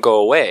resources don't go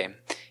away.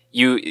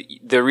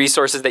 The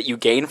resources that you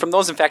gain from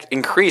those, in fact,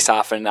 increase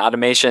often.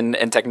 Automation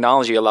and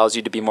technology allows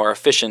you to be more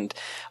efficient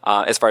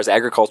as far as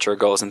agriculture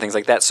goes and things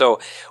like that. So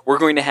we're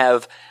going to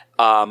have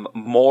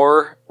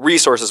more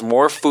resources,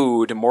 more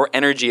food, more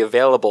energy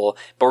available,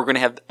 but we're going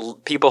to have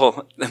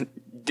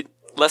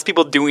less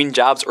people doing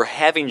jobs or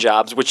having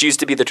jobs, which used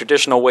to be the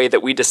traditional way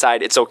that we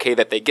decide it's okay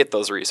that they get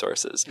those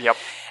resources. Yep.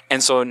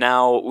 And so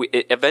now,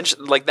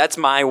 eventually, that's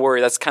my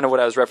worry. That's kind of what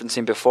I was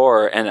referencing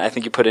before, and I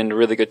think you put it into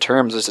really good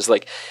terms. It's just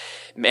like,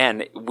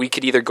 man, we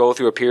could either go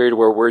through a period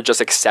where we're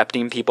just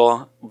accepting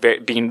people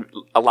being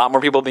a lot more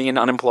people being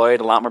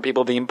unemployed, a lot more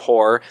people being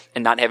poor,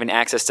 and not having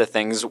access to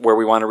things where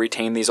we want to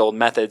retain these old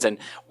methods,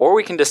 or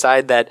we can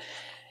decide that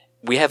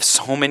we have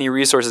so many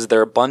resources that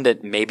are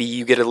abundant. Maybe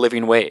you get a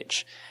living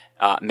wage.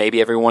 Maybe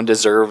everyone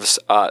deserves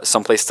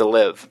someplace to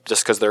live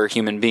just because they're a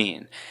human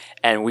being.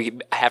 And we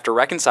have to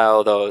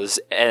reconcile those.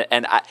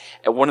 And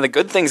one of the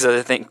good things that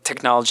I think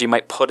technology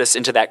might put us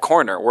into that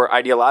corner, where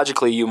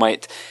ideologically you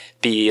might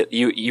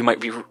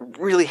be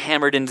really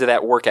hammered into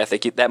that work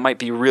ethic. That might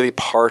be really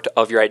part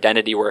of your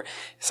identity, where if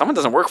someone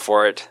doesn't work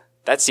for it,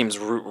 that seems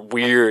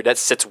weird. That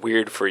sits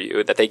weird for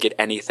you, that they get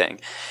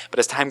anything. But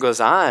as time goes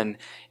on,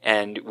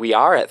 and we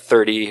are at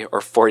 30 or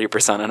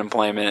 40%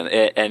 unemployment,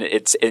 and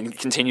it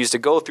continues to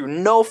go through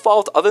no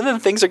fault other than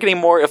things are getting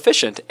more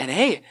efficient. And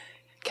hey,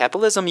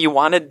 capitalism, you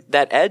wanted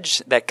that edge,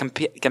 that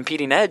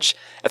competing edge,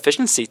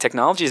 efficiency,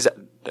 technologies,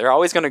 they're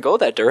always going to go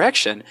that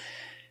direction.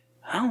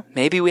 Well,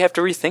 maybe we have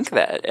to rethink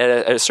that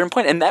at a certain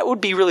point, and that would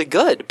be really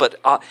good. But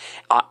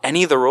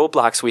any of the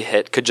roadblocks we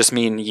hit could just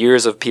mean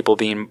years of people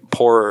being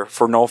poorer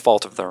for no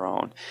fault of their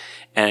own,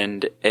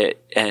 and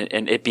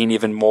it being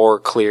even more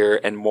clear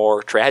and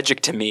more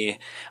tragic to me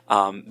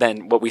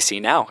than what we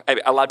see now.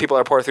 A lot of people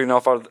are poor through no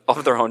fault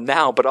of their own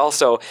now, but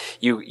also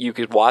you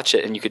could watch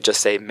it and you could just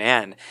say,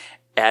 man,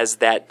 as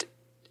that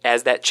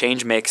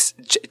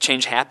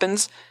change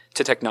happens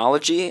to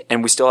technology,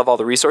 and we still have all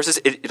the resources,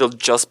 it'll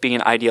just be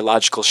an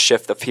ideological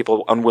shift of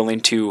people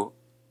unwilling to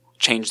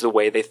change the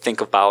way they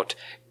think about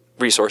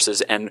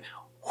resources and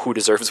who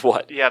deserves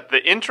what. Yeah,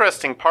 the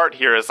interesting part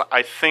here is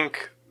I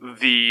think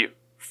the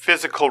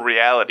physical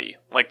reality,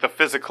 like the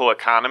physical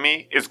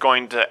economy, is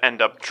going to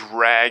end up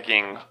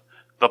dragging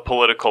the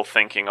political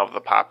thinking of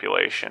the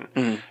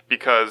population.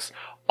 Because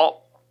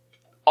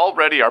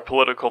already our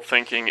political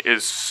thinking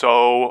is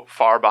so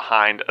far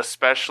behind,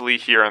 especially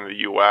here in the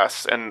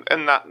U.S., and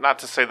not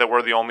to say that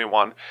we're the only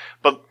one,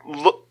 but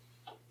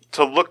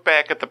to look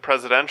back at the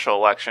presidential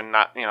election,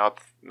 not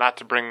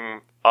to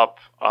bring up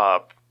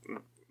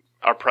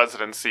our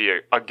presidency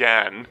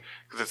again,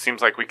 because it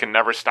seems like we can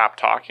never stop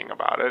talking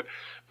about it.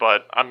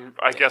 But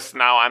I guess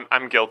now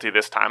I'm guilty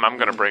this time. I'm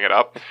going to bring it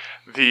up.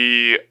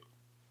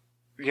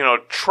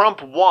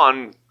 Trump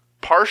won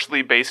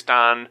partially based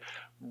on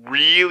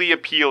really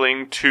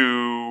appealing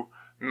to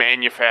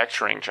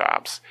manufacturing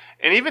jobs.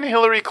 And even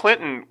Hillary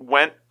Clinton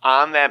went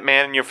on that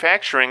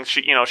manufacturing.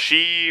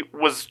 She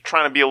was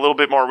trying to be a little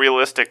bit more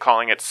realistic,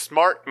 calling it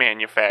smart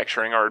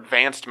manufacturing or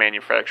advanced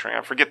manufacturing.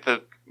 I forget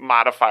the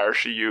modifier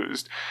she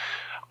used,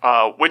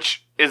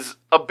 which is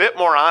a bit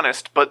more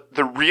honest. But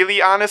the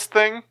really honest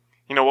thing,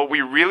 what we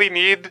really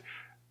need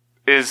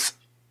is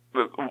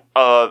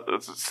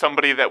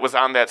somebody that was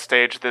on that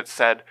stage that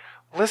said,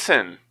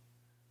 listen,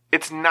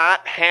 It's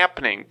not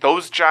happening.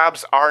 Those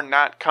jobs are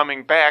not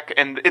coming back,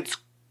 and it's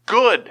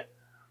good.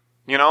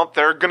 You know,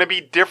 there are going to be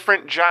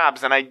different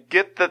jobs, and I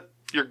get that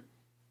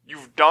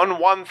you've done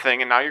one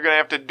thing, and now you're going to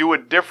have to do a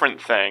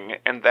different thing,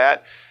 and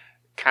that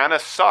kind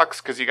of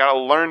sucks because you got to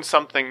learn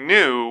something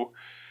new,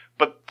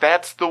 but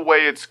that's the way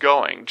it's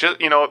going.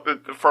 Just, you know,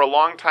 for a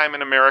long time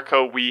in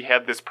America, we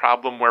had this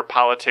problem where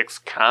politics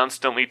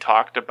constantly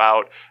talked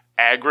about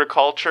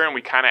agriculture, and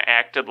we kind of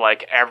acted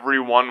like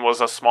everyone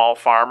was a small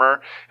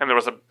farmer, and there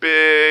was a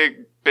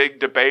big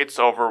debates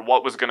over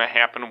what was going to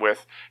happen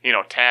with, you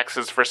know,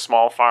 taxes for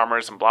small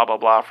farmers and blah, blah,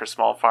 blah for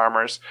small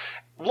farmers.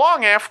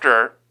 Long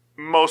after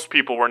most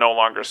people were no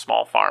longer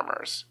small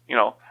farmers. You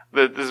know,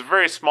 there's a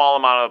very small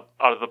amount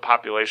out of the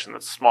population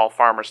that's small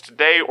farmers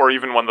today, or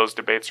even when those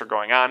debates are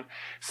going on.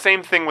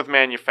 Same thing with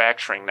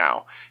manufacturing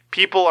now.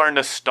 People are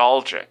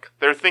nostalgic.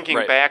 They're thinking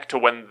back to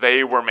when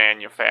they were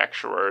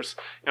manufacturers.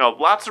 You know,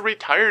 lots of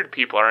retired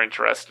people are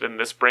interested in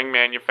this, bring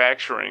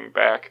manufacturing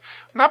back.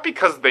 Not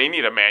because they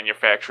need a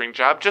manufacturing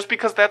job, just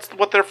because that's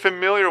what they're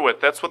familiar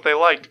with. That's what they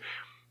liked.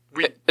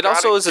 It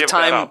also is a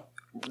time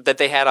that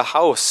they had a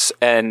house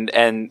and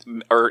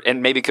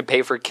maybe could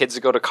pay for kids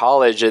to go to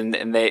college,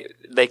 and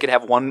they could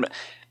have one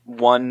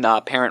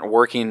parent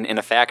working in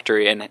a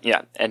factory and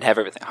have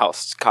everything: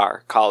 house,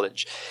 car,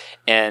 college,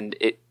 and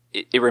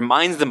it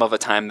reminds them of a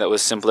time that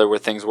was simpler where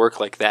things work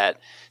like that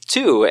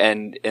too,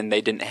 and they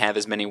didn't have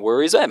as many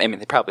worries. I mean,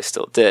 they probably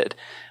still did,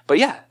 but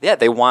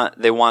they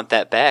want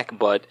that back,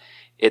 but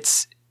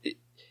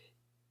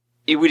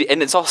it would,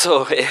 and it's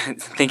also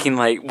thinking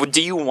like, well,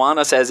 do you want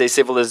us as a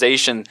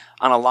civilization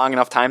on a long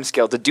enough time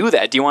scale to do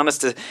that? Do you want us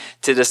to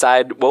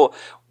decide, well,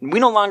 we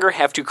no longer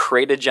have to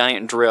create a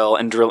giant drill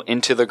and drill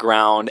into the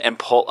ground and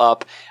pull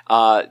up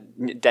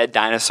dead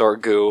dinosaur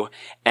goo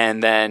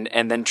and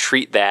then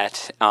treat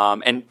that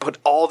and put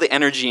all the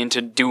energy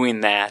into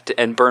doing that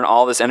and burn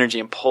all this energy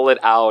and pull it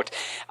out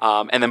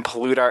and then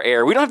pollute our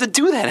air. We don't have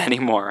to do that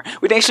anymore.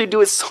 We can actually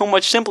do it so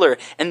much simpler.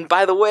 And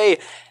by the way,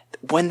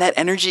 when that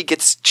energy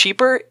gets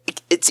cheaper,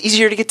 it's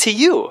easier to get to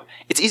you.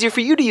 It's easier for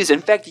you to use. In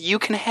fact, you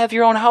can have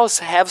your own house,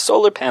 have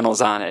solar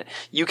panels on it.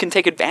 You can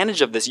take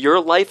advantage of this.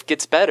 Your life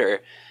gets better.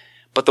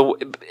 But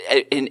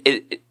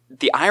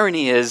the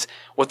irony is,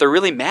 what they're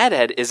really mad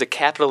at is a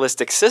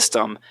capitalistic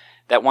system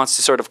that wants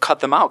to sort of cut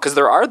them out. Because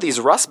there are these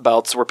rust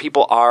belts where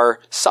people are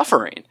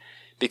suffering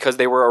because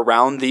they were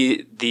around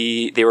they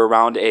were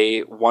around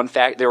they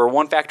were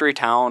one factory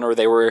town, or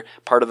they were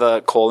part of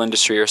the coal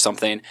industry or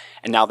something,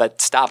 and now that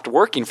stopped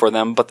working for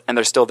them, and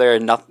they're still there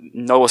and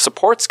no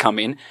support's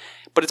coming.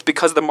 But it's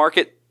because the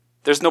market,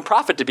 there's no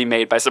profit to be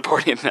made by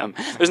supporting them.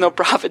 There's no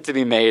profit to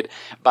be made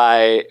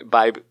by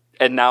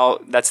and now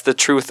that's the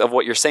truth of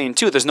what you're saying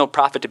too. There's no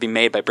profit to be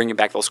made by bringing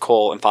back those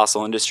coal and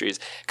fossil industries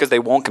because they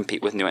won't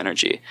compete with new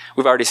energy.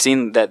 We've already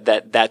seen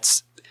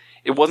that's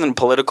it wasn't a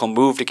political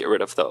move to get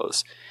rid of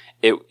those.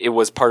 It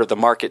was part of the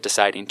market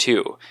deciding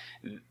too.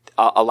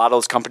 A lot of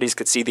those companies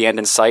could see the end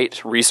in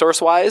sight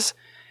resource-wise,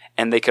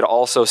 and they could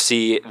also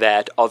see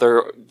that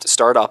other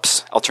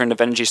startups,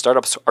 alternative energy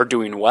startups, are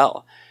doing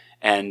well.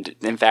 And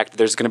in fact,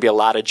 there's going to be a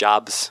lot of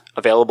jobs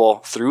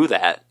available through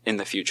that in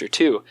the future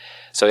too.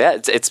 So yeah,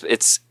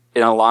 it's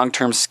in a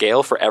long-term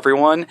scale for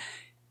everyone.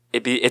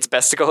 It's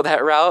best to go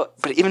that route,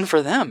 but even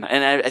for them,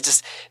 and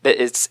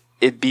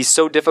it'd be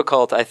so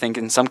difficult, I think,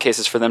 in some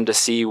cases for them to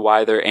see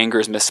why their anger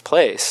is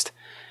misplaced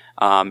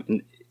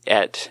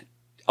at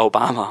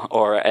Obama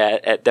or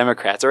at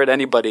Democrats or at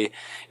anybody,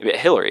 at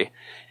Hillary.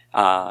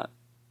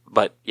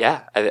 But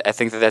yeah, I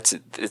think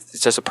it's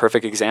just a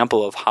perfect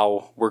example of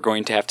how we're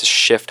going to have to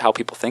shift how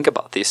people think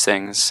about these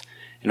things.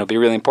 And it'll be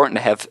really important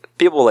to have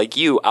people like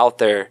you out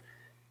there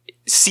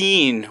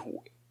seeing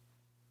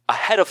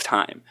ahead of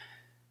time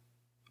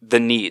the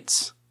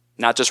needs,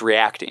 not just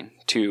reacting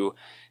to.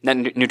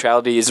 Net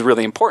neutrality is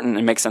really important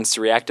and makes sense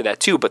to react to that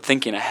too, but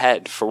thinking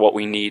ahead for what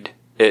we need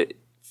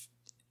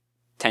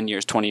 10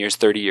 years, 20 years,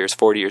 30 years,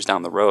 40 years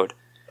down the road.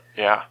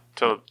 Yeah,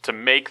 to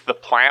make the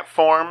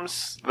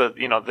platforms,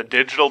 the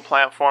digital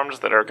platforms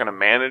that are going to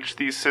manage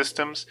these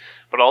systems,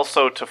 but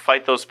also to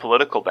fight those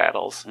political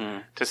battles,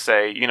 to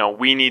say,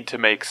 we need to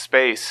make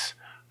space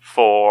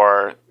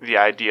for the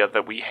idea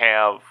that we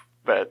have,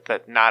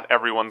 that not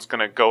everyone's going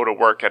to go to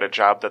work at a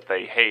job that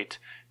they hate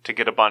to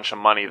get a bunch of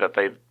money that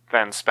they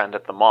then spend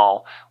at the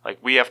mall. Like,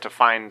 we have to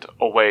find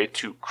a way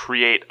to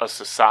create a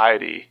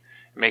society,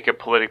 make it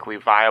politically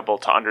viable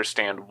to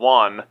understand,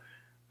 one,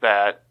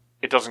 that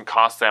it doesn't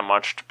cost that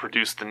much to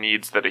produce the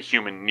needs that a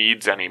human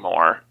needs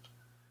anymore,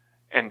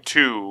 and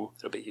two,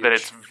 that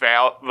it's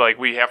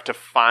we have to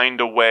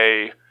find a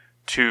way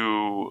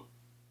to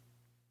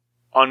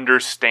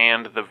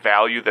understand the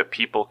value that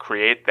people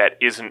create that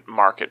isn't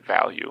market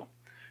value.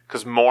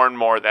 Because more and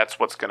more, that's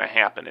what's going to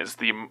happen, is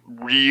the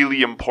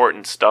really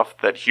important stuff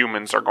that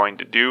humans are going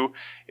to do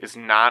is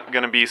not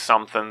going to be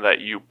something that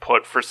you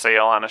put for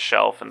sale on a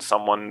shelf and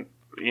someone,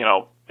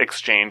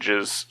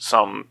 exchanges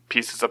some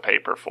pieces of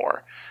paper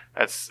for.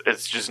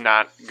 It's just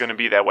not going to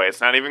be that way. It's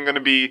not even going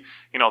to be,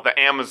 the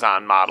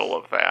Amazon model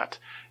of that.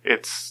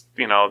 It's,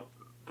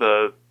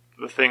 the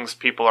the things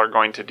people are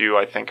going to do,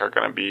 I think, are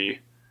going to be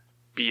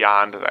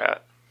beyond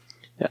that.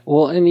 Yeah,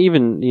 well, and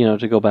even,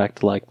 to go back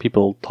to, like,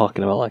 people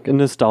talking about, like, a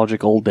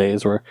nostalgic old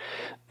days where,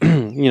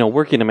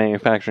 working a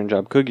manufacturing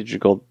job could get you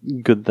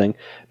a good thing.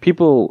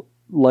 People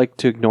like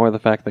to ignore the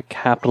fact that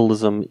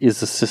capitalism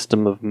is a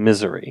system of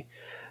misery.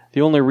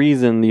 The only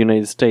reason the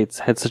United States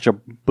had such a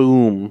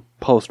boom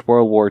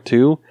post-World War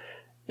II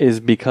is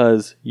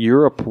because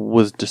Europe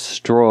was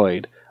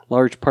destroyed.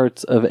 Large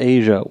parts of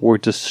Asia were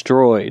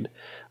destroyed.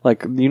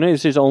 Like, the United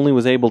States only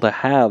was able to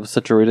have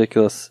such a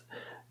ridiculous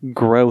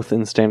growth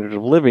in standard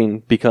of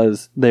living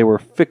because they were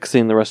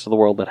fixing the rest of the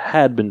world that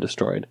had been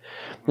destroyed.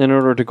 In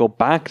order to go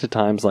back to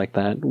times like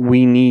that,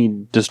 we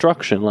need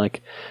destruction.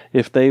 Like,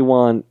 if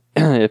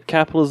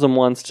capitalism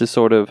wants to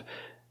sort of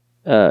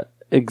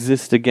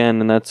exist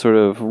again in that sort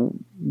of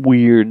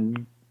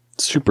weird,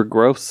 super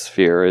gross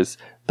sphere, is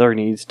there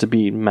needs to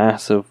be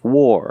massive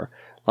war.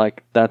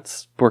 Like,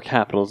 that's where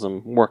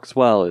capitalism works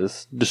well,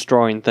 is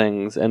destroying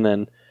things and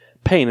then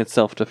paying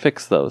itself to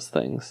fix those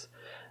things.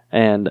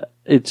 And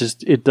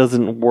it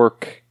doesn't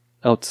work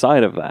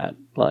outside of that.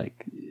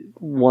 Like,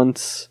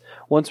 once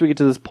we get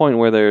to this point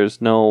where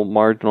there's no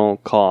marginal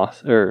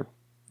cost, or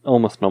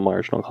almost no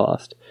marginal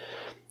cost,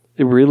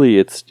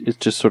 it's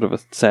just sort of a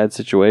sad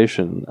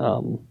situation.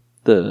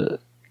 The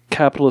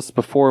capitalists,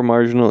 before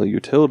marginal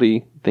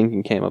utility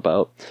thinking came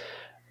about,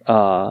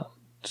 because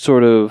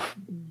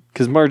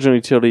marginal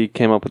utility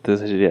came up with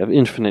this idea of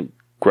infinite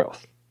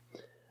growth.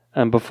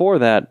 And before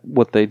that,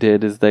 what they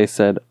did is they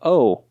said,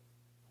 oh,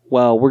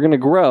 well, we're going to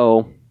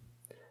grow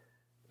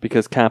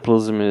because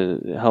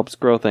capitalism helps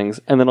grow things.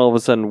 And then all of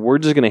a sudden, we're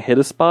just going to hit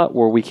a spot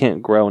where we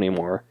can't grow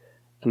anymore.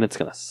 And it's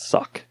going to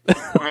suck.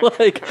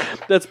 Like,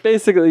 that's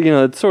basically,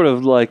 it's sort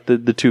of like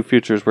the two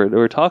futures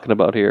we're talking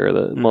about here,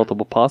 the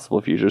multiple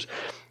possible futures,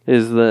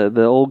 is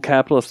the old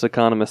capitalist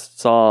economists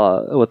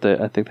saw what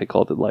I think they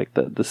called it, like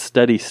the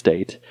steady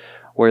state,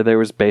 where there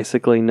was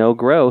basically no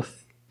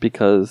growth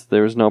because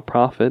there was no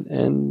profit.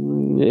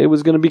 And it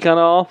was going to be kind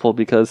of awful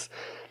because,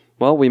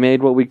 well, we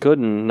made what we could,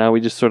 and now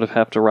we just sort of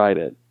have to ride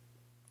it.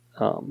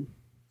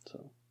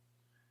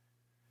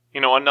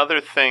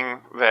 Another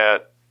thing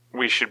that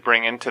we should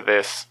bring into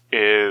this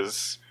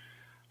is,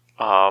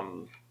 I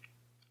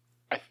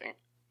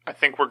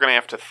think we're going to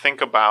have to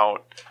think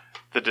about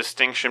the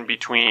distinction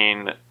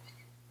between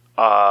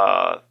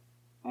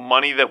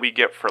money that we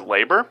get for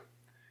labor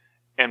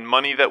and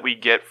money that we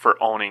get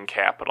for owning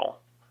capital.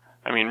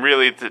 I mean,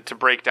 really, to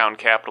break down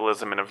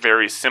capitalism in a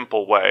very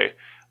simple way,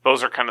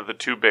 those are kind of the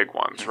two big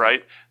ones,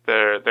 right?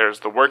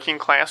 There's the working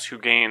class who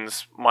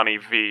gains money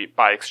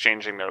by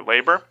exchanging their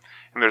labor,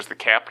 and there's the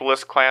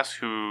capitalist class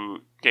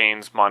who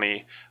gains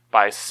money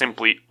by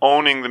simply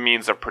owning the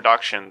means of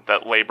production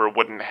that labor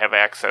wouldn't have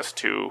access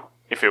to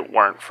if it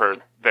weren't for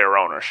their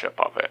ownership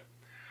of it.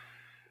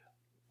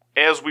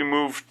 As we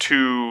move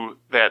to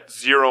that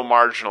zero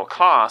marginal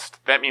cost,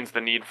 that means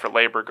the need for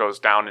labor goes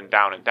down and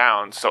down and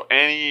down. So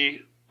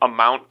any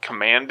amount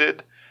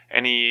commanded,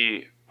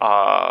 any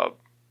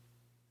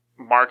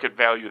market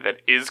value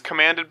that is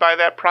commanded by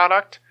that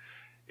product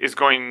is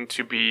going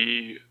to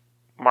be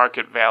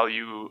market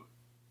value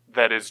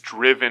that is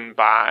driven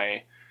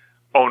by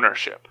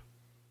ownership.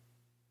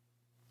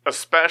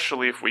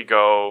 Especially if we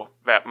go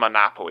that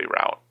monopoly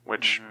route,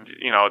 which,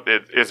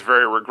 it is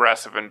very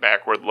regressive and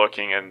backward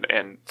looking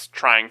and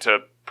trying to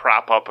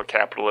prop up a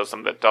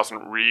capitalism that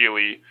doesn't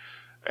really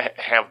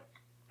have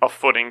a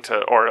footing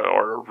to or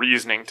a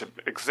reasoning to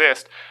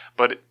exist.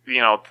 But,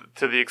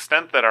 to the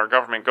extent that our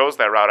government goes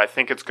that route, I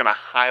think it's going to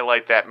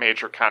highlight that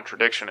major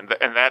contradiction.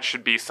 And that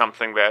should be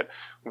something that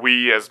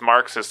we as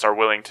Marxists are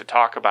willing to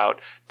talk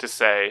about, to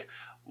say,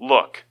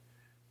 look,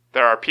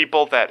 there are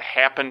people that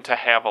happen to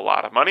have a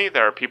lot of money.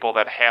 There are people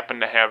that happen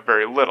to have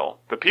very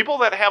little. The people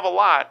that have a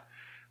lot,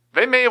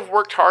 they may have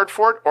worked hard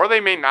for it, or they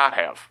may not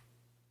have.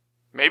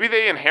 Maybe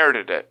they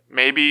inherited it.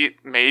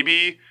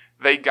 Maybe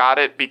they got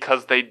it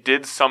because they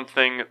did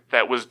something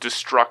that was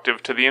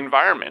destructive to the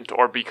environment,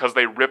 or because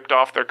they ripped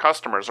off their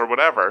customers, or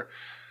whatever.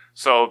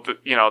 So,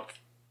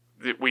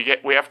 we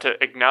have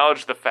to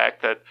acknowledge the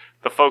fact that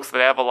the folks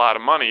that have a lot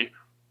of money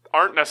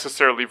aren't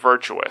necessarily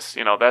virtuous.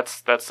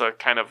 That's a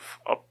kind of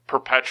a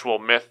perpetual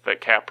myth that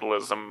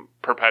capitalism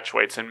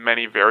perpetuates in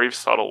many very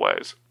subtle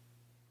ways.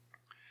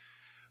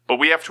 But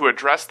we have to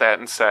address that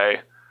and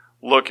say,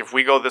 look, if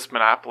we go this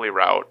monopoly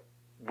route,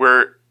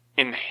 we're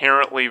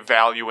inherently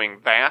valuing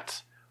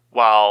that,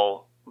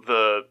 while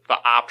the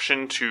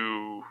option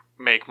to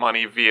make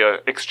money via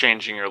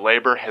exchanging your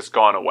labor has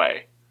gone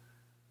away.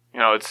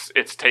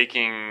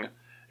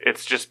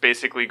 It's just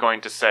basically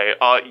going to say,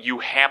 you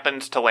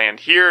happened to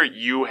land here,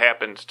 you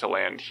happened to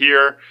land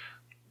here,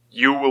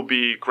 you will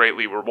be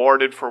greatly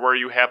rewarded for where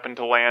you happen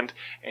to land,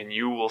 and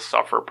you will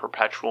suffer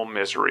perpetual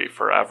misery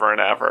forever and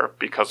ever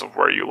because of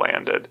where you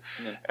landed.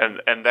 Yeah.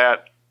 And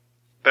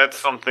that's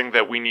something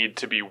that we need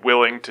to be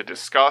willing to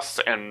discuss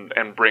and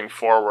bring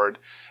forward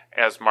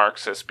as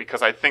Marxists,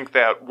 because I think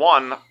that,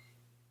 one,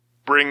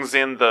 brings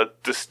in the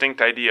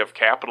distinct idea of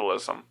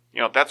capitalism.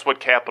 That's what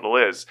capital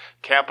is.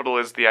 Capital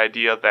is the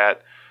idea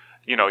that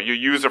you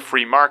use a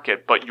free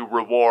market, but you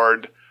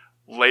reward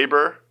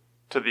labor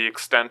to the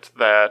extent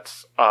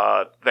that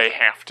they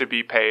have to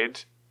be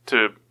paid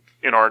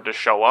in order to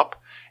show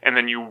up, and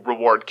then you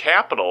reward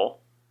capital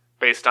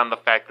based on the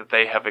fact that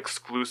they have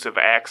exclusive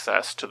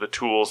access to the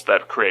tools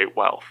that create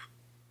wealth.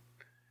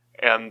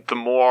 And the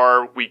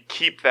more we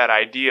keep that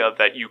idea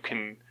that you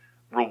can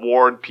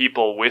reward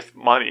people with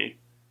money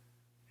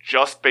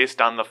just based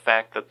on the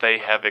fact that they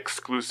have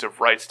exclusive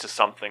rights to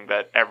something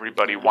that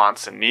everybody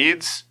wants and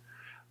needs,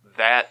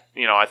 that,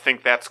 I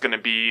think that's going to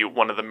be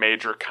one of the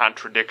major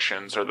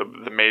contradictions or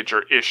the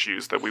major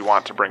issues that we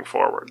want to bring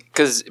forward.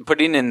 Because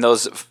putting in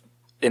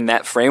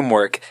that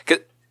framework,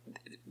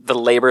 the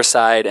labor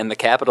side and the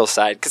capital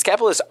side, because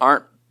capitalists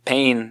aren't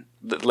paying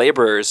the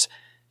laborers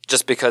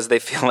just because they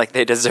feel like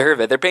they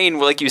deserve it. They're paying,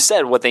 like you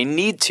said, what they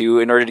need to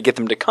in order to get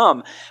them to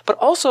come, but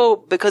also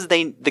because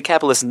the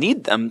capitalists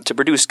need them to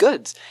produce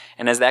goods.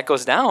 And as that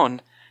goes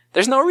down,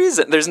 there's no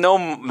reason. There's no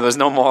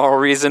moral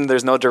reason.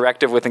 There's no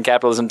directive within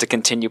capitalism to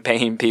continue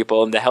paying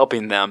people and to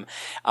helping them.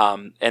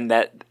 And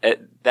that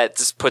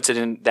just puts it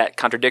in that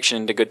contradiction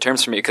into good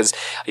terms for me, because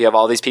you have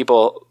all these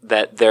people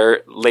that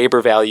their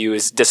labor value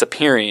is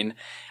disappearing.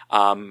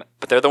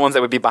 But they're the ones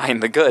that would be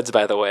buying the goods,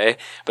 by the way.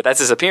 But that's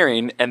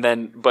disappearing,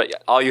 but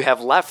all you have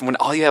left, when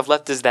all you have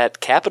left is that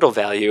capital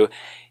value,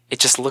 it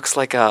just looks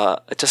like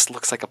a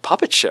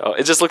puppet show.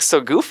 It just looks so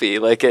goofy.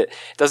 Like, it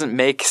doesn't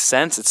make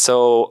sense. It's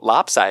so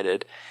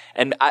lopsided.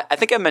 And I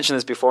think I mentioned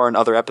this before in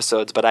other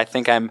episodes, but I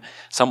think I'm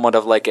somewhat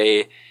of like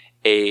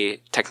a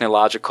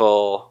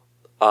technological.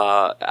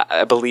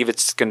 I believe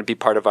it's going to be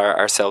part of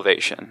our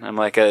salvation. I'm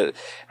like an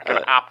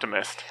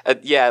optimist.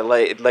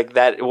 Like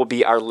that will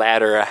be our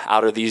ladder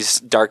out of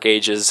these dark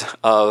ages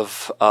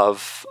of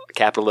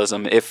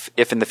capitalism. If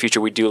in the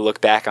future we do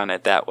look back on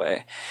it that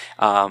way,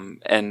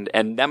 and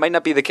that might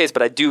not be the case,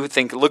 but I do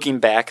think looking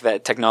back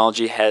that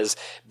technology has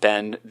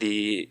been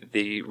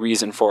the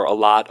reason for a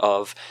lot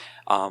of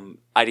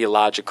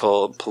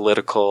ideological,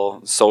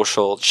 political,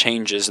 social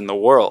changes in the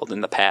world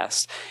in the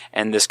past.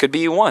 And this could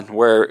be one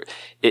where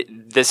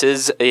this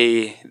is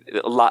a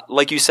lot,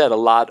 like you said, a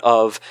lot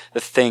of the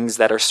things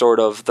that are sort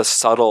of the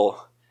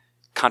subtle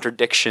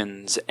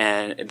contradictions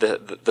and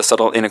the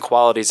subtle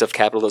inequalities of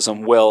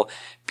capitalism will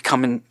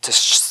come into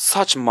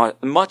such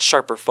much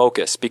sharper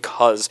focus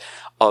because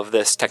of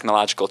this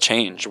technological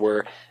change,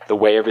 where the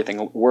way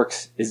everything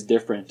works is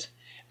different,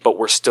 but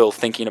we're still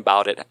thinking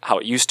about it how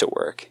it used to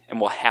work,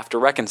 and we'll have to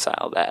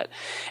reconcile that.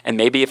 And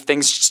maybe if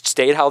things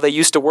stayed how they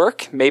used to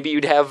work, maybe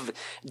you'd have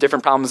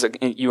different problems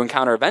that you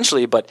encounter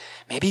eventually, but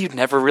maybe you'd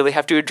never really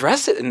have to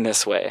address it in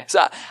this way.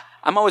 So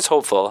I'm always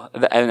hopeful,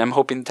 and I'm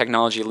hoping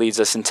technology leads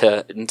us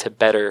into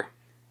better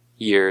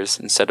years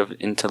instead of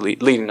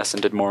leading us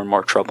into more and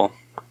more trouble.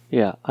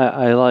 Yeah,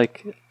 I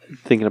like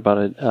thinking about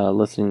it,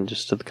 listening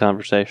just to the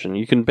conversation.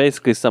 You can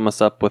basically sum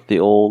us up with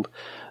the old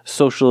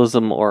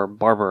socialism or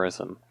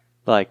barbarism.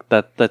 Like,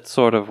 that's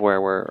sort of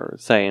where we're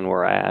saying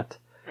we're at.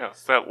 Yeah,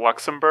 is that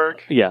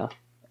Luxembourg? Yeah.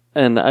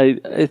 And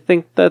I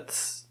think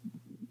that's,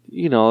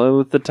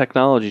 with the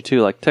technology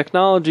too. Like,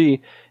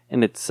 technology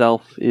in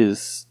itself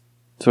is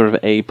sort of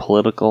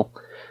apolitical,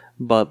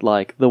 but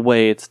like the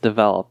way it's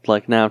developed,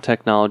 like now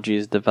technology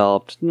is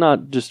developed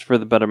not just for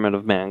the betterment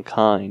of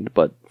mankind,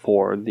 but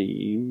for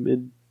the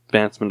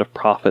advancement of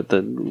profit,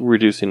 the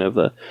reducing of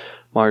the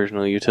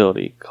marginal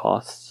utility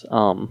costs.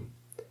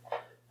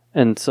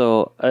 And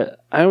so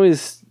I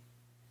always,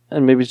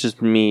 and maybe it's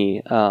just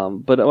me,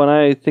 but when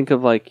I think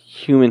of like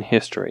human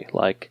history,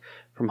 like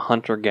from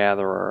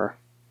hunter-gatherer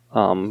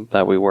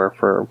that we were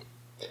for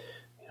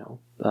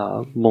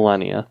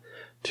millennia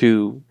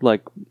to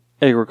like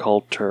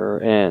agriculture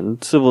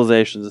and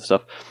civilizations and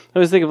stuff, I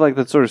always think of like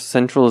that sort of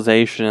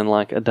centralization and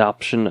like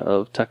adoption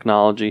of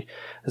technology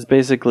as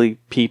basically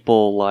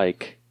people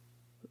like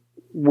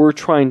we're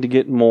trying to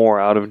get more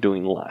out of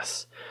doing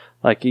less.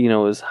 Like,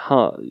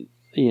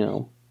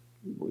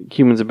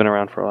 humans have been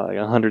around for like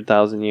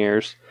 100,000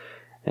 years,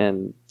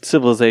 and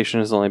civilization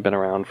has only been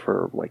around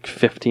for like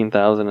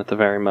 15,000 at the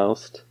very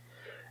most.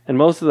 And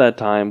most of that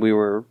time, we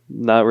were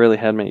not really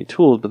had many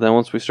tools. But then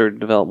once we started to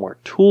develop more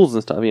tools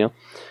and stuff,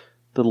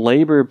 the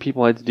labor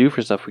people had to do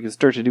for stuff, we could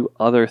start to do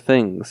other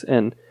things.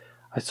 And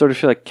I sort of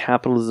feel like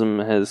capitalism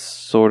has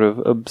sort of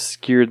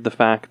obscured the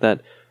fact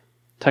that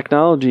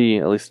technology,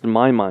 at least in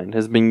my mind,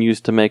 has been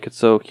used to make it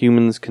so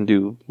humans can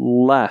do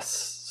less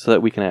so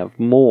that we can have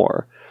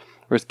more.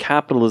 Whereas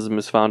capitalism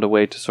has found a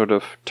way to sort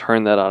of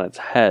turn that on its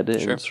head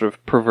and sort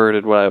of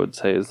perverted what I would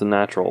say is the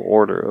natural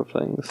order of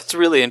things. It's a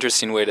really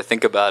interesting way to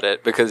think about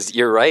it, because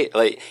you're right.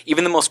 Like,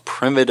 even the most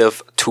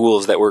primitive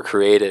tools that were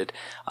created,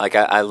 like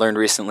I learned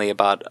recently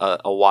about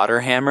a water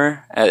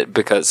hammer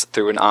because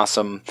through an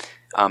awesome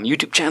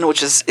YouTube channel,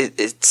 which is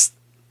it's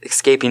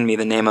escaping me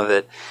the name of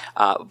it,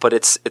 but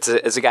it's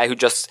a guy who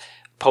just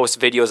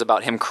post videos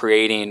about him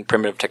creating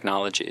primitive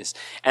technologies.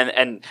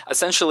 And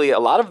essentially a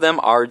lot of them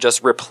are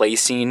just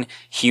replacing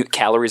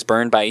calories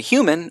burned by a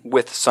human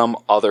with some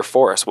other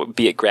force,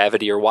 be it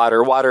gravity or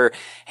water. Water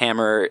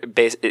hammer,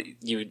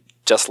 you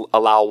just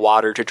allow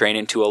water to drain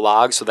into a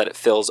log so that it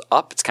fills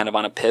up. It's kind of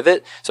on a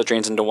pivot, so it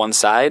drains into one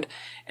side,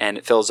 and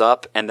it fills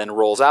up and then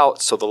rolls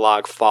out, so the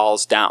log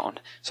falls down.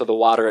 So the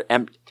water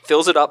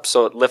fills it up,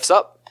 so it lifts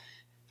up,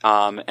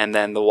 and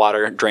then the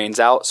water drains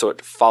out, so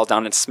it falls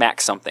down and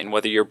smacks something.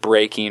 Whether you're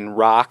breaking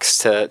rocks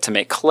to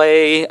make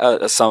clay,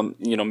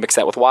 mix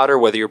that with water.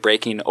 Whether you're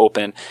breaking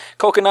open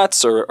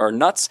coconuts or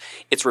nuts,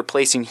 it's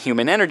replacing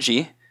human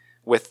energy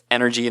with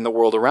energy in the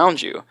world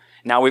around you.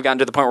 Now we've gotten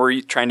to the point where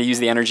we're trying to use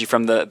the energy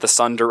from the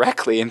sun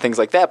directly and things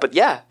like that. But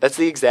yeah, that's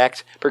the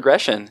exact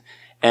progression.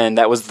 And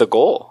that was the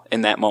goal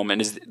in that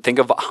moment, is think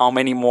of how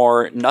many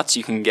more nuts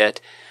you can get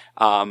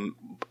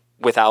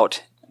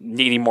without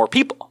needing more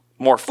people,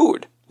 more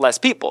food, less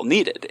people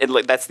needed.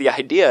 That's the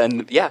idea.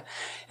 And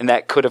and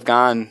that could have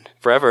gone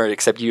forever,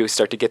 except you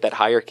start to get that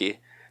hierarchy,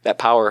 that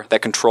power,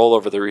 that control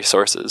over the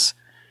resources.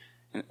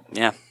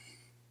 Yeah.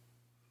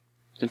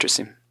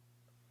 Interesting.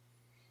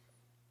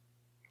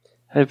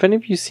 Have any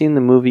of you seen the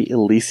movie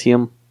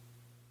Elysium?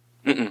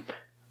 Mm-mm.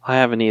 I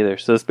haven't either,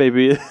 so this may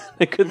be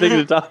a good thing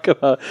to talk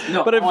about.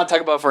 No, but I want to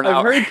talk about it for an hour.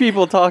 I've heard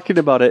people talking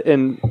about it,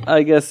 and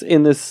I guess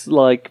in this,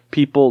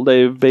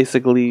 they've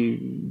basically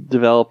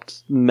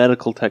developed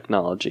medical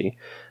technology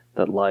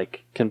that,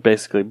 can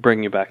basically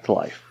bring you back to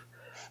life.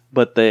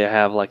 But they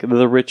have,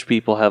 the rich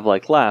people have,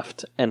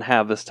 laughed and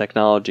have this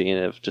technology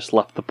and have just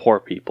left the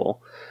poor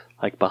people,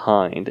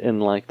 behind.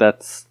 And,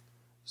 that's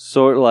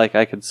sort of,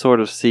 I could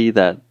sort of see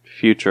that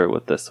future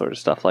with this sort of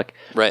stuff.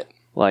 Right.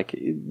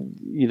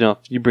 If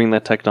you bring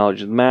that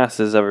technology to the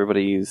masses,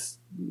 everybody's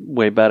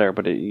way better,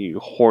 but you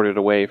hoard it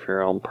away for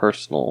your own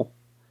personal.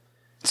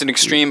 It's an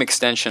extreme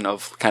extension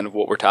of kind of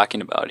what we're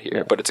talking about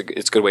here, but it's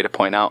a good way to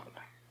point out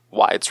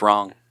why it's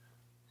wrong.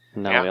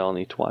 Now we all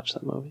need to watch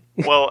that movie.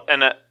 Well,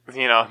 and I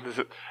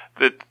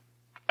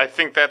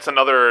think that's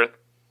a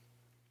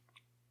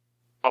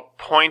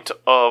point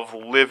of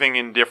living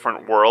in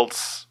different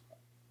worlds.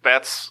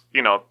 That's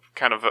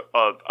kind of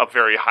a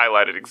very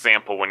highlighted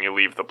example when you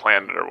leave the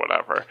planet or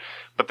whatever.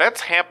 But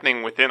that's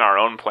happening within our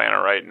own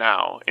planet right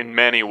now in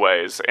many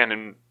ways, and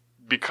in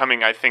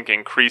becoming, I think,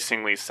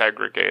 increasingly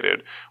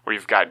segregated, where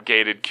you've got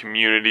gated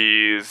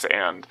communities,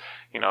 and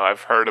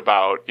I've heard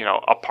about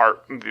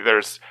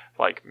there's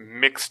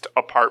mixed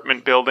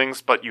apartment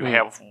buildings, but you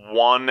have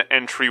one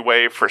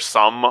entryway for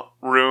some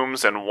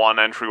rooms and one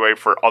entryway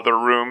for other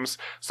rooms.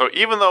 So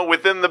even though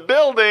within the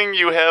building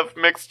you have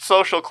mixed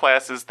social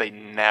classes, they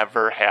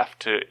never have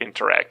to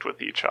interact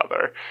with each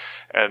other.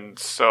 And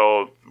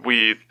so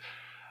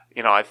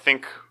I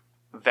think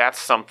that's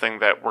something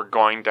that we're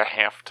going to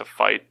have to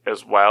fight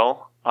as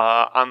well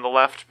on the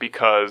left,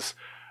 because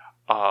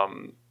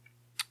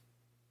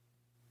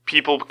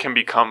people can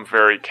become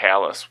very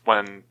callous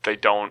when they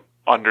don't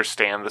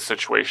understand the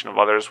situation of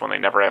others, when they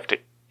never have to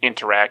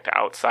interact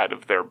outside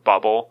of their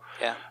bubble.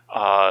 Yeah.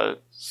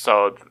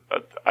 So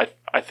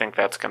I think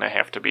that's going to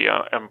have to be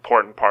an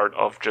important part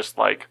of just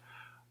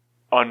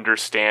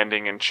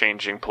understanding and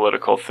changing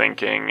political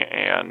thinking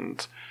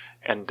and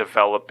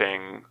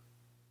developing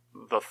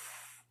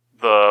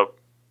the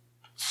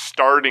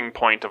starting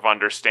point of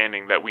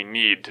understanding that we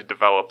need to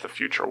develop the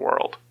future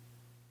world.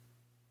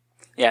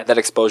 Yeah, that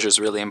exposure is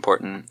really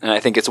important, and I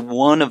think it's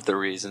one of the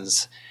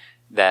reasons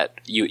that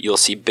you'll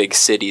see big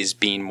cities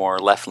being more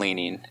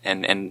left-leaning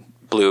and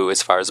blue,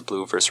 as far as a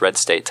blue versus red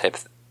state type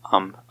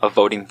of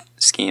voting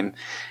scheme,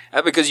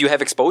 because you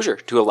have exposure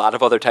to a lot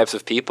of other types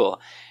of people,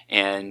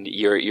 and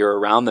you're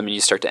around them, and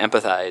you start to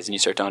empathize, and you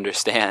start to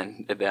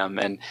understand them,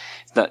 and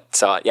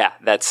that's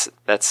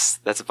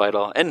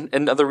vital, and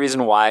another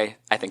reason why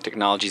I think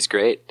technology is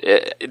great.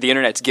 The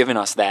internet's given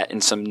us that in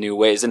some new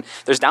ways, and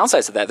there's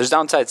downsides to that. There's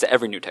downsides to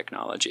every new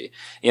technology.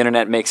 The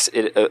internet makes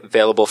it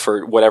available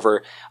for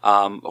whatever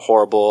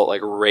horrible,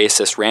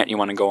 racist rant you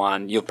want to go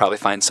on. You'll probably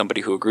find somebody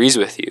who agrees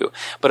with you,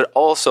 but it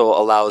also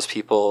allows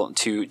people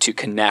to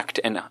connect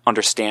and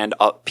understand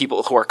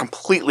people who are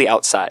completely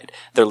outside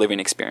their living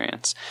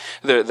experience.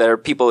 There are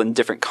people in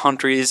different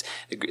countries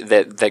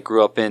that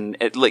grew up in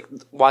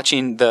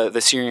watching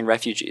the Syrian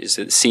refugees,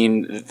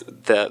 seeing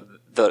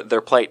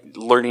their plight,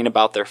 learning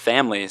about their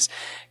families.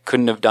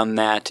 Couldn't have done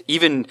that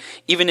even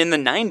in the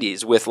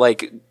 90s with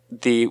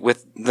the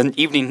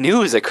evening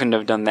news. I couldn't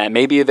have done that.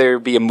 Maybe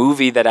there'd be a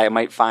movie that I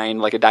might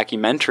find, a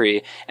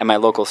documentary at my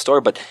local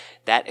store, but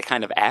that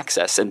kind of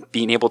access and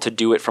being able to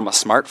do it from a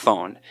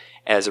smartphone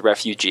as a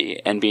refugee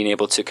and being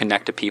able to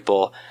connect to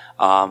people,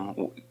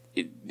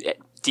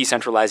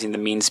 decentralizing the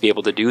means to be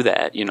able to do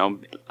that,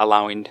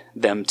 allowing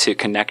them to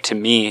connect to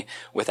me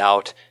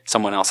without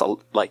someone else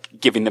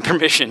giving them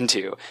permission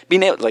to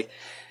being able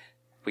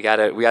we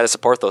gotta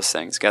support those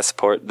things. Gotta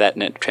support that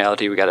net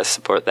neutrality. We gotta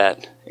support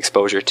that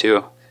exposure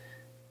too.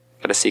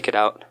 Gotta seek it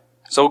out.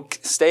 So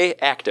stay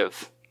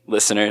active,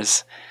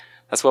 listeners.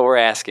 That's what we're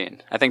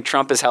asking. I think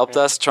Trump has helped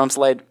us. Trump's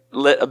lit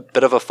a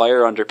bit of a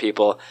fire under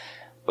people,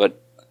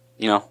 but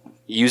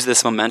use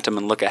this momentum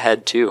and look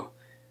ahead too.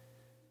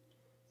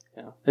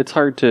 Yeah, it's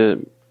hard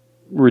to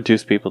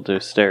reduce people to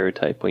a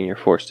stereotype when you're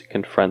forced to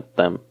confront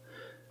them,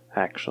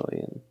 actually,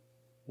 and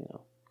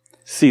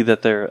see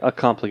that they're a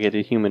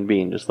complicated human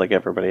being just like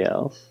everybody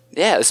else.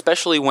 Yeah,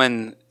 especially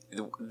when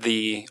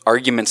the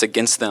arguments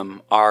against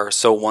them are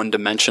so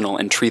one-dimensional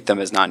and treat them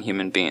as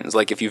non-human beings.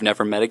 Like if you've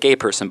never met a gay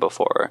person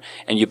before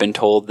and you've been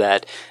told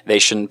that they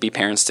shouldn't be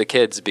parents to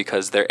kids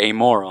because they're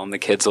amoral and the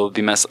kids will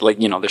be there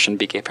shouldn't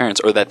be gay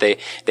parents, or that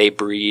they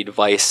breed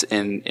vice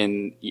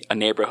in a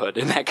neighborhood,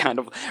 and that kind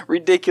of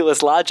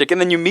ridiculous logic. And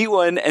then you meet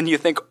one and you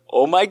think,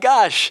 oh my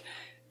gosh,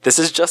 this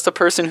is just a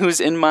person who's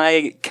in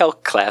my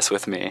calc class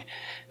with me.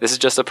 This is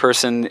just a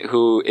person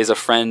who is a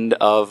friend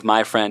of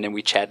my friend, and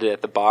we chatted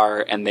at the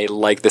bar, and they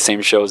like the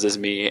same shows as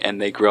me, and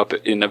they grew up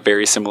in a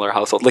very similar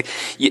household.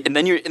 And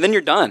then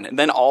you're done. And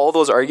then all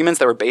those arguments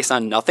that were based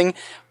on nothing,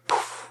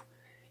 poof,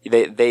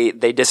 they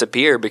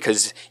disappear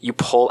because you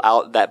pull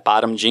out that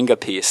bottom Jenga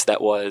piece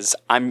that was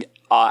I'm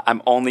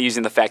only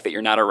using the fact that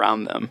you're not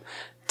around them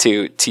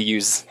to get you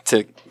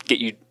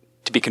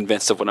to be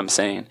convinced of what I'm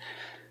saying.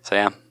 So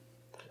yeah.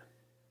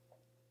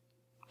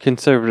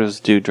 Conservatives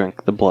do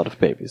drink the blood of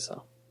babies,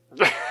 though.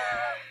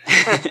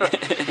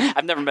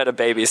 I've never met a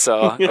baby,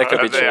 so that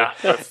could be true. Yeah,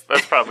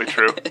 that's probably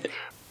true.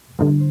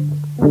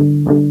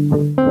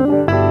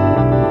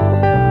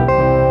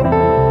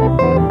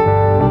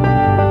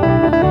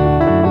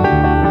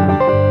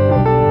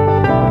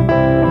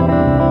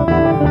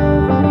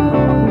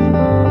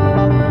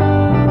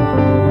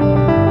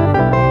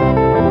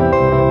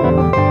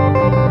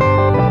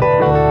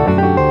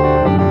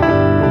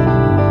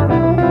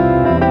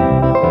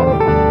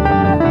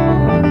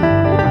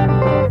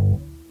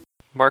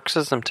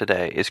 Marxism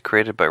Today is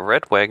created by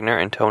Red Wagner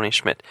and Tony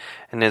Schmidt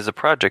and is a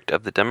project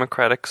of the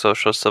Democratic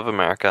Socialists of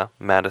America,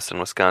 Madison,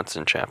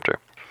 Wisconsin chapter.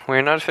 We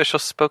are not official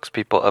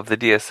spokespeople of the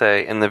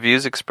DSA, and the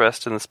views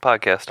expressed in this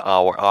podcast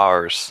are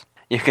ours.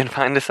 You can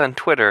find us on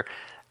Twitter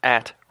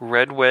at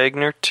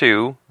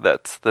RedWagner2,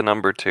 that's the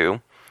number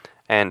 2,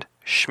 and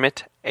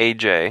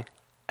SchmidtAJ,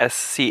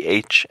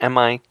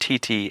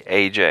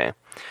 SchmittAJ.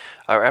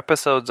 Our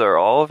episodes are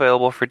all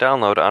available for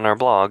download on our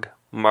blog,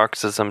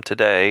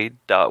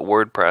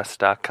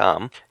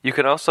 marxismtoday.wordpress.com. You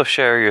can also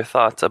share your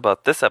thoughts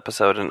about this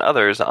episode and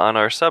others on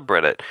our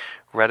subreddit,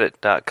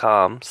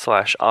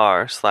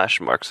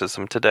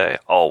 reddit.com/r/marxismtoday,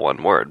 all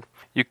one word.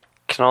 You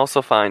can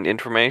also find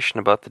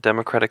information about the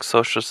Democratic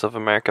Socialists of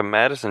America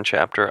Madison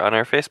chapter on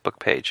our Facebook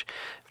page,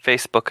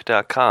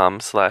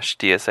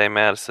 facebook.com/DSA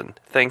Madison.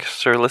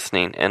 Thanks for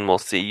listening, and we'll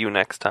see you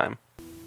next time.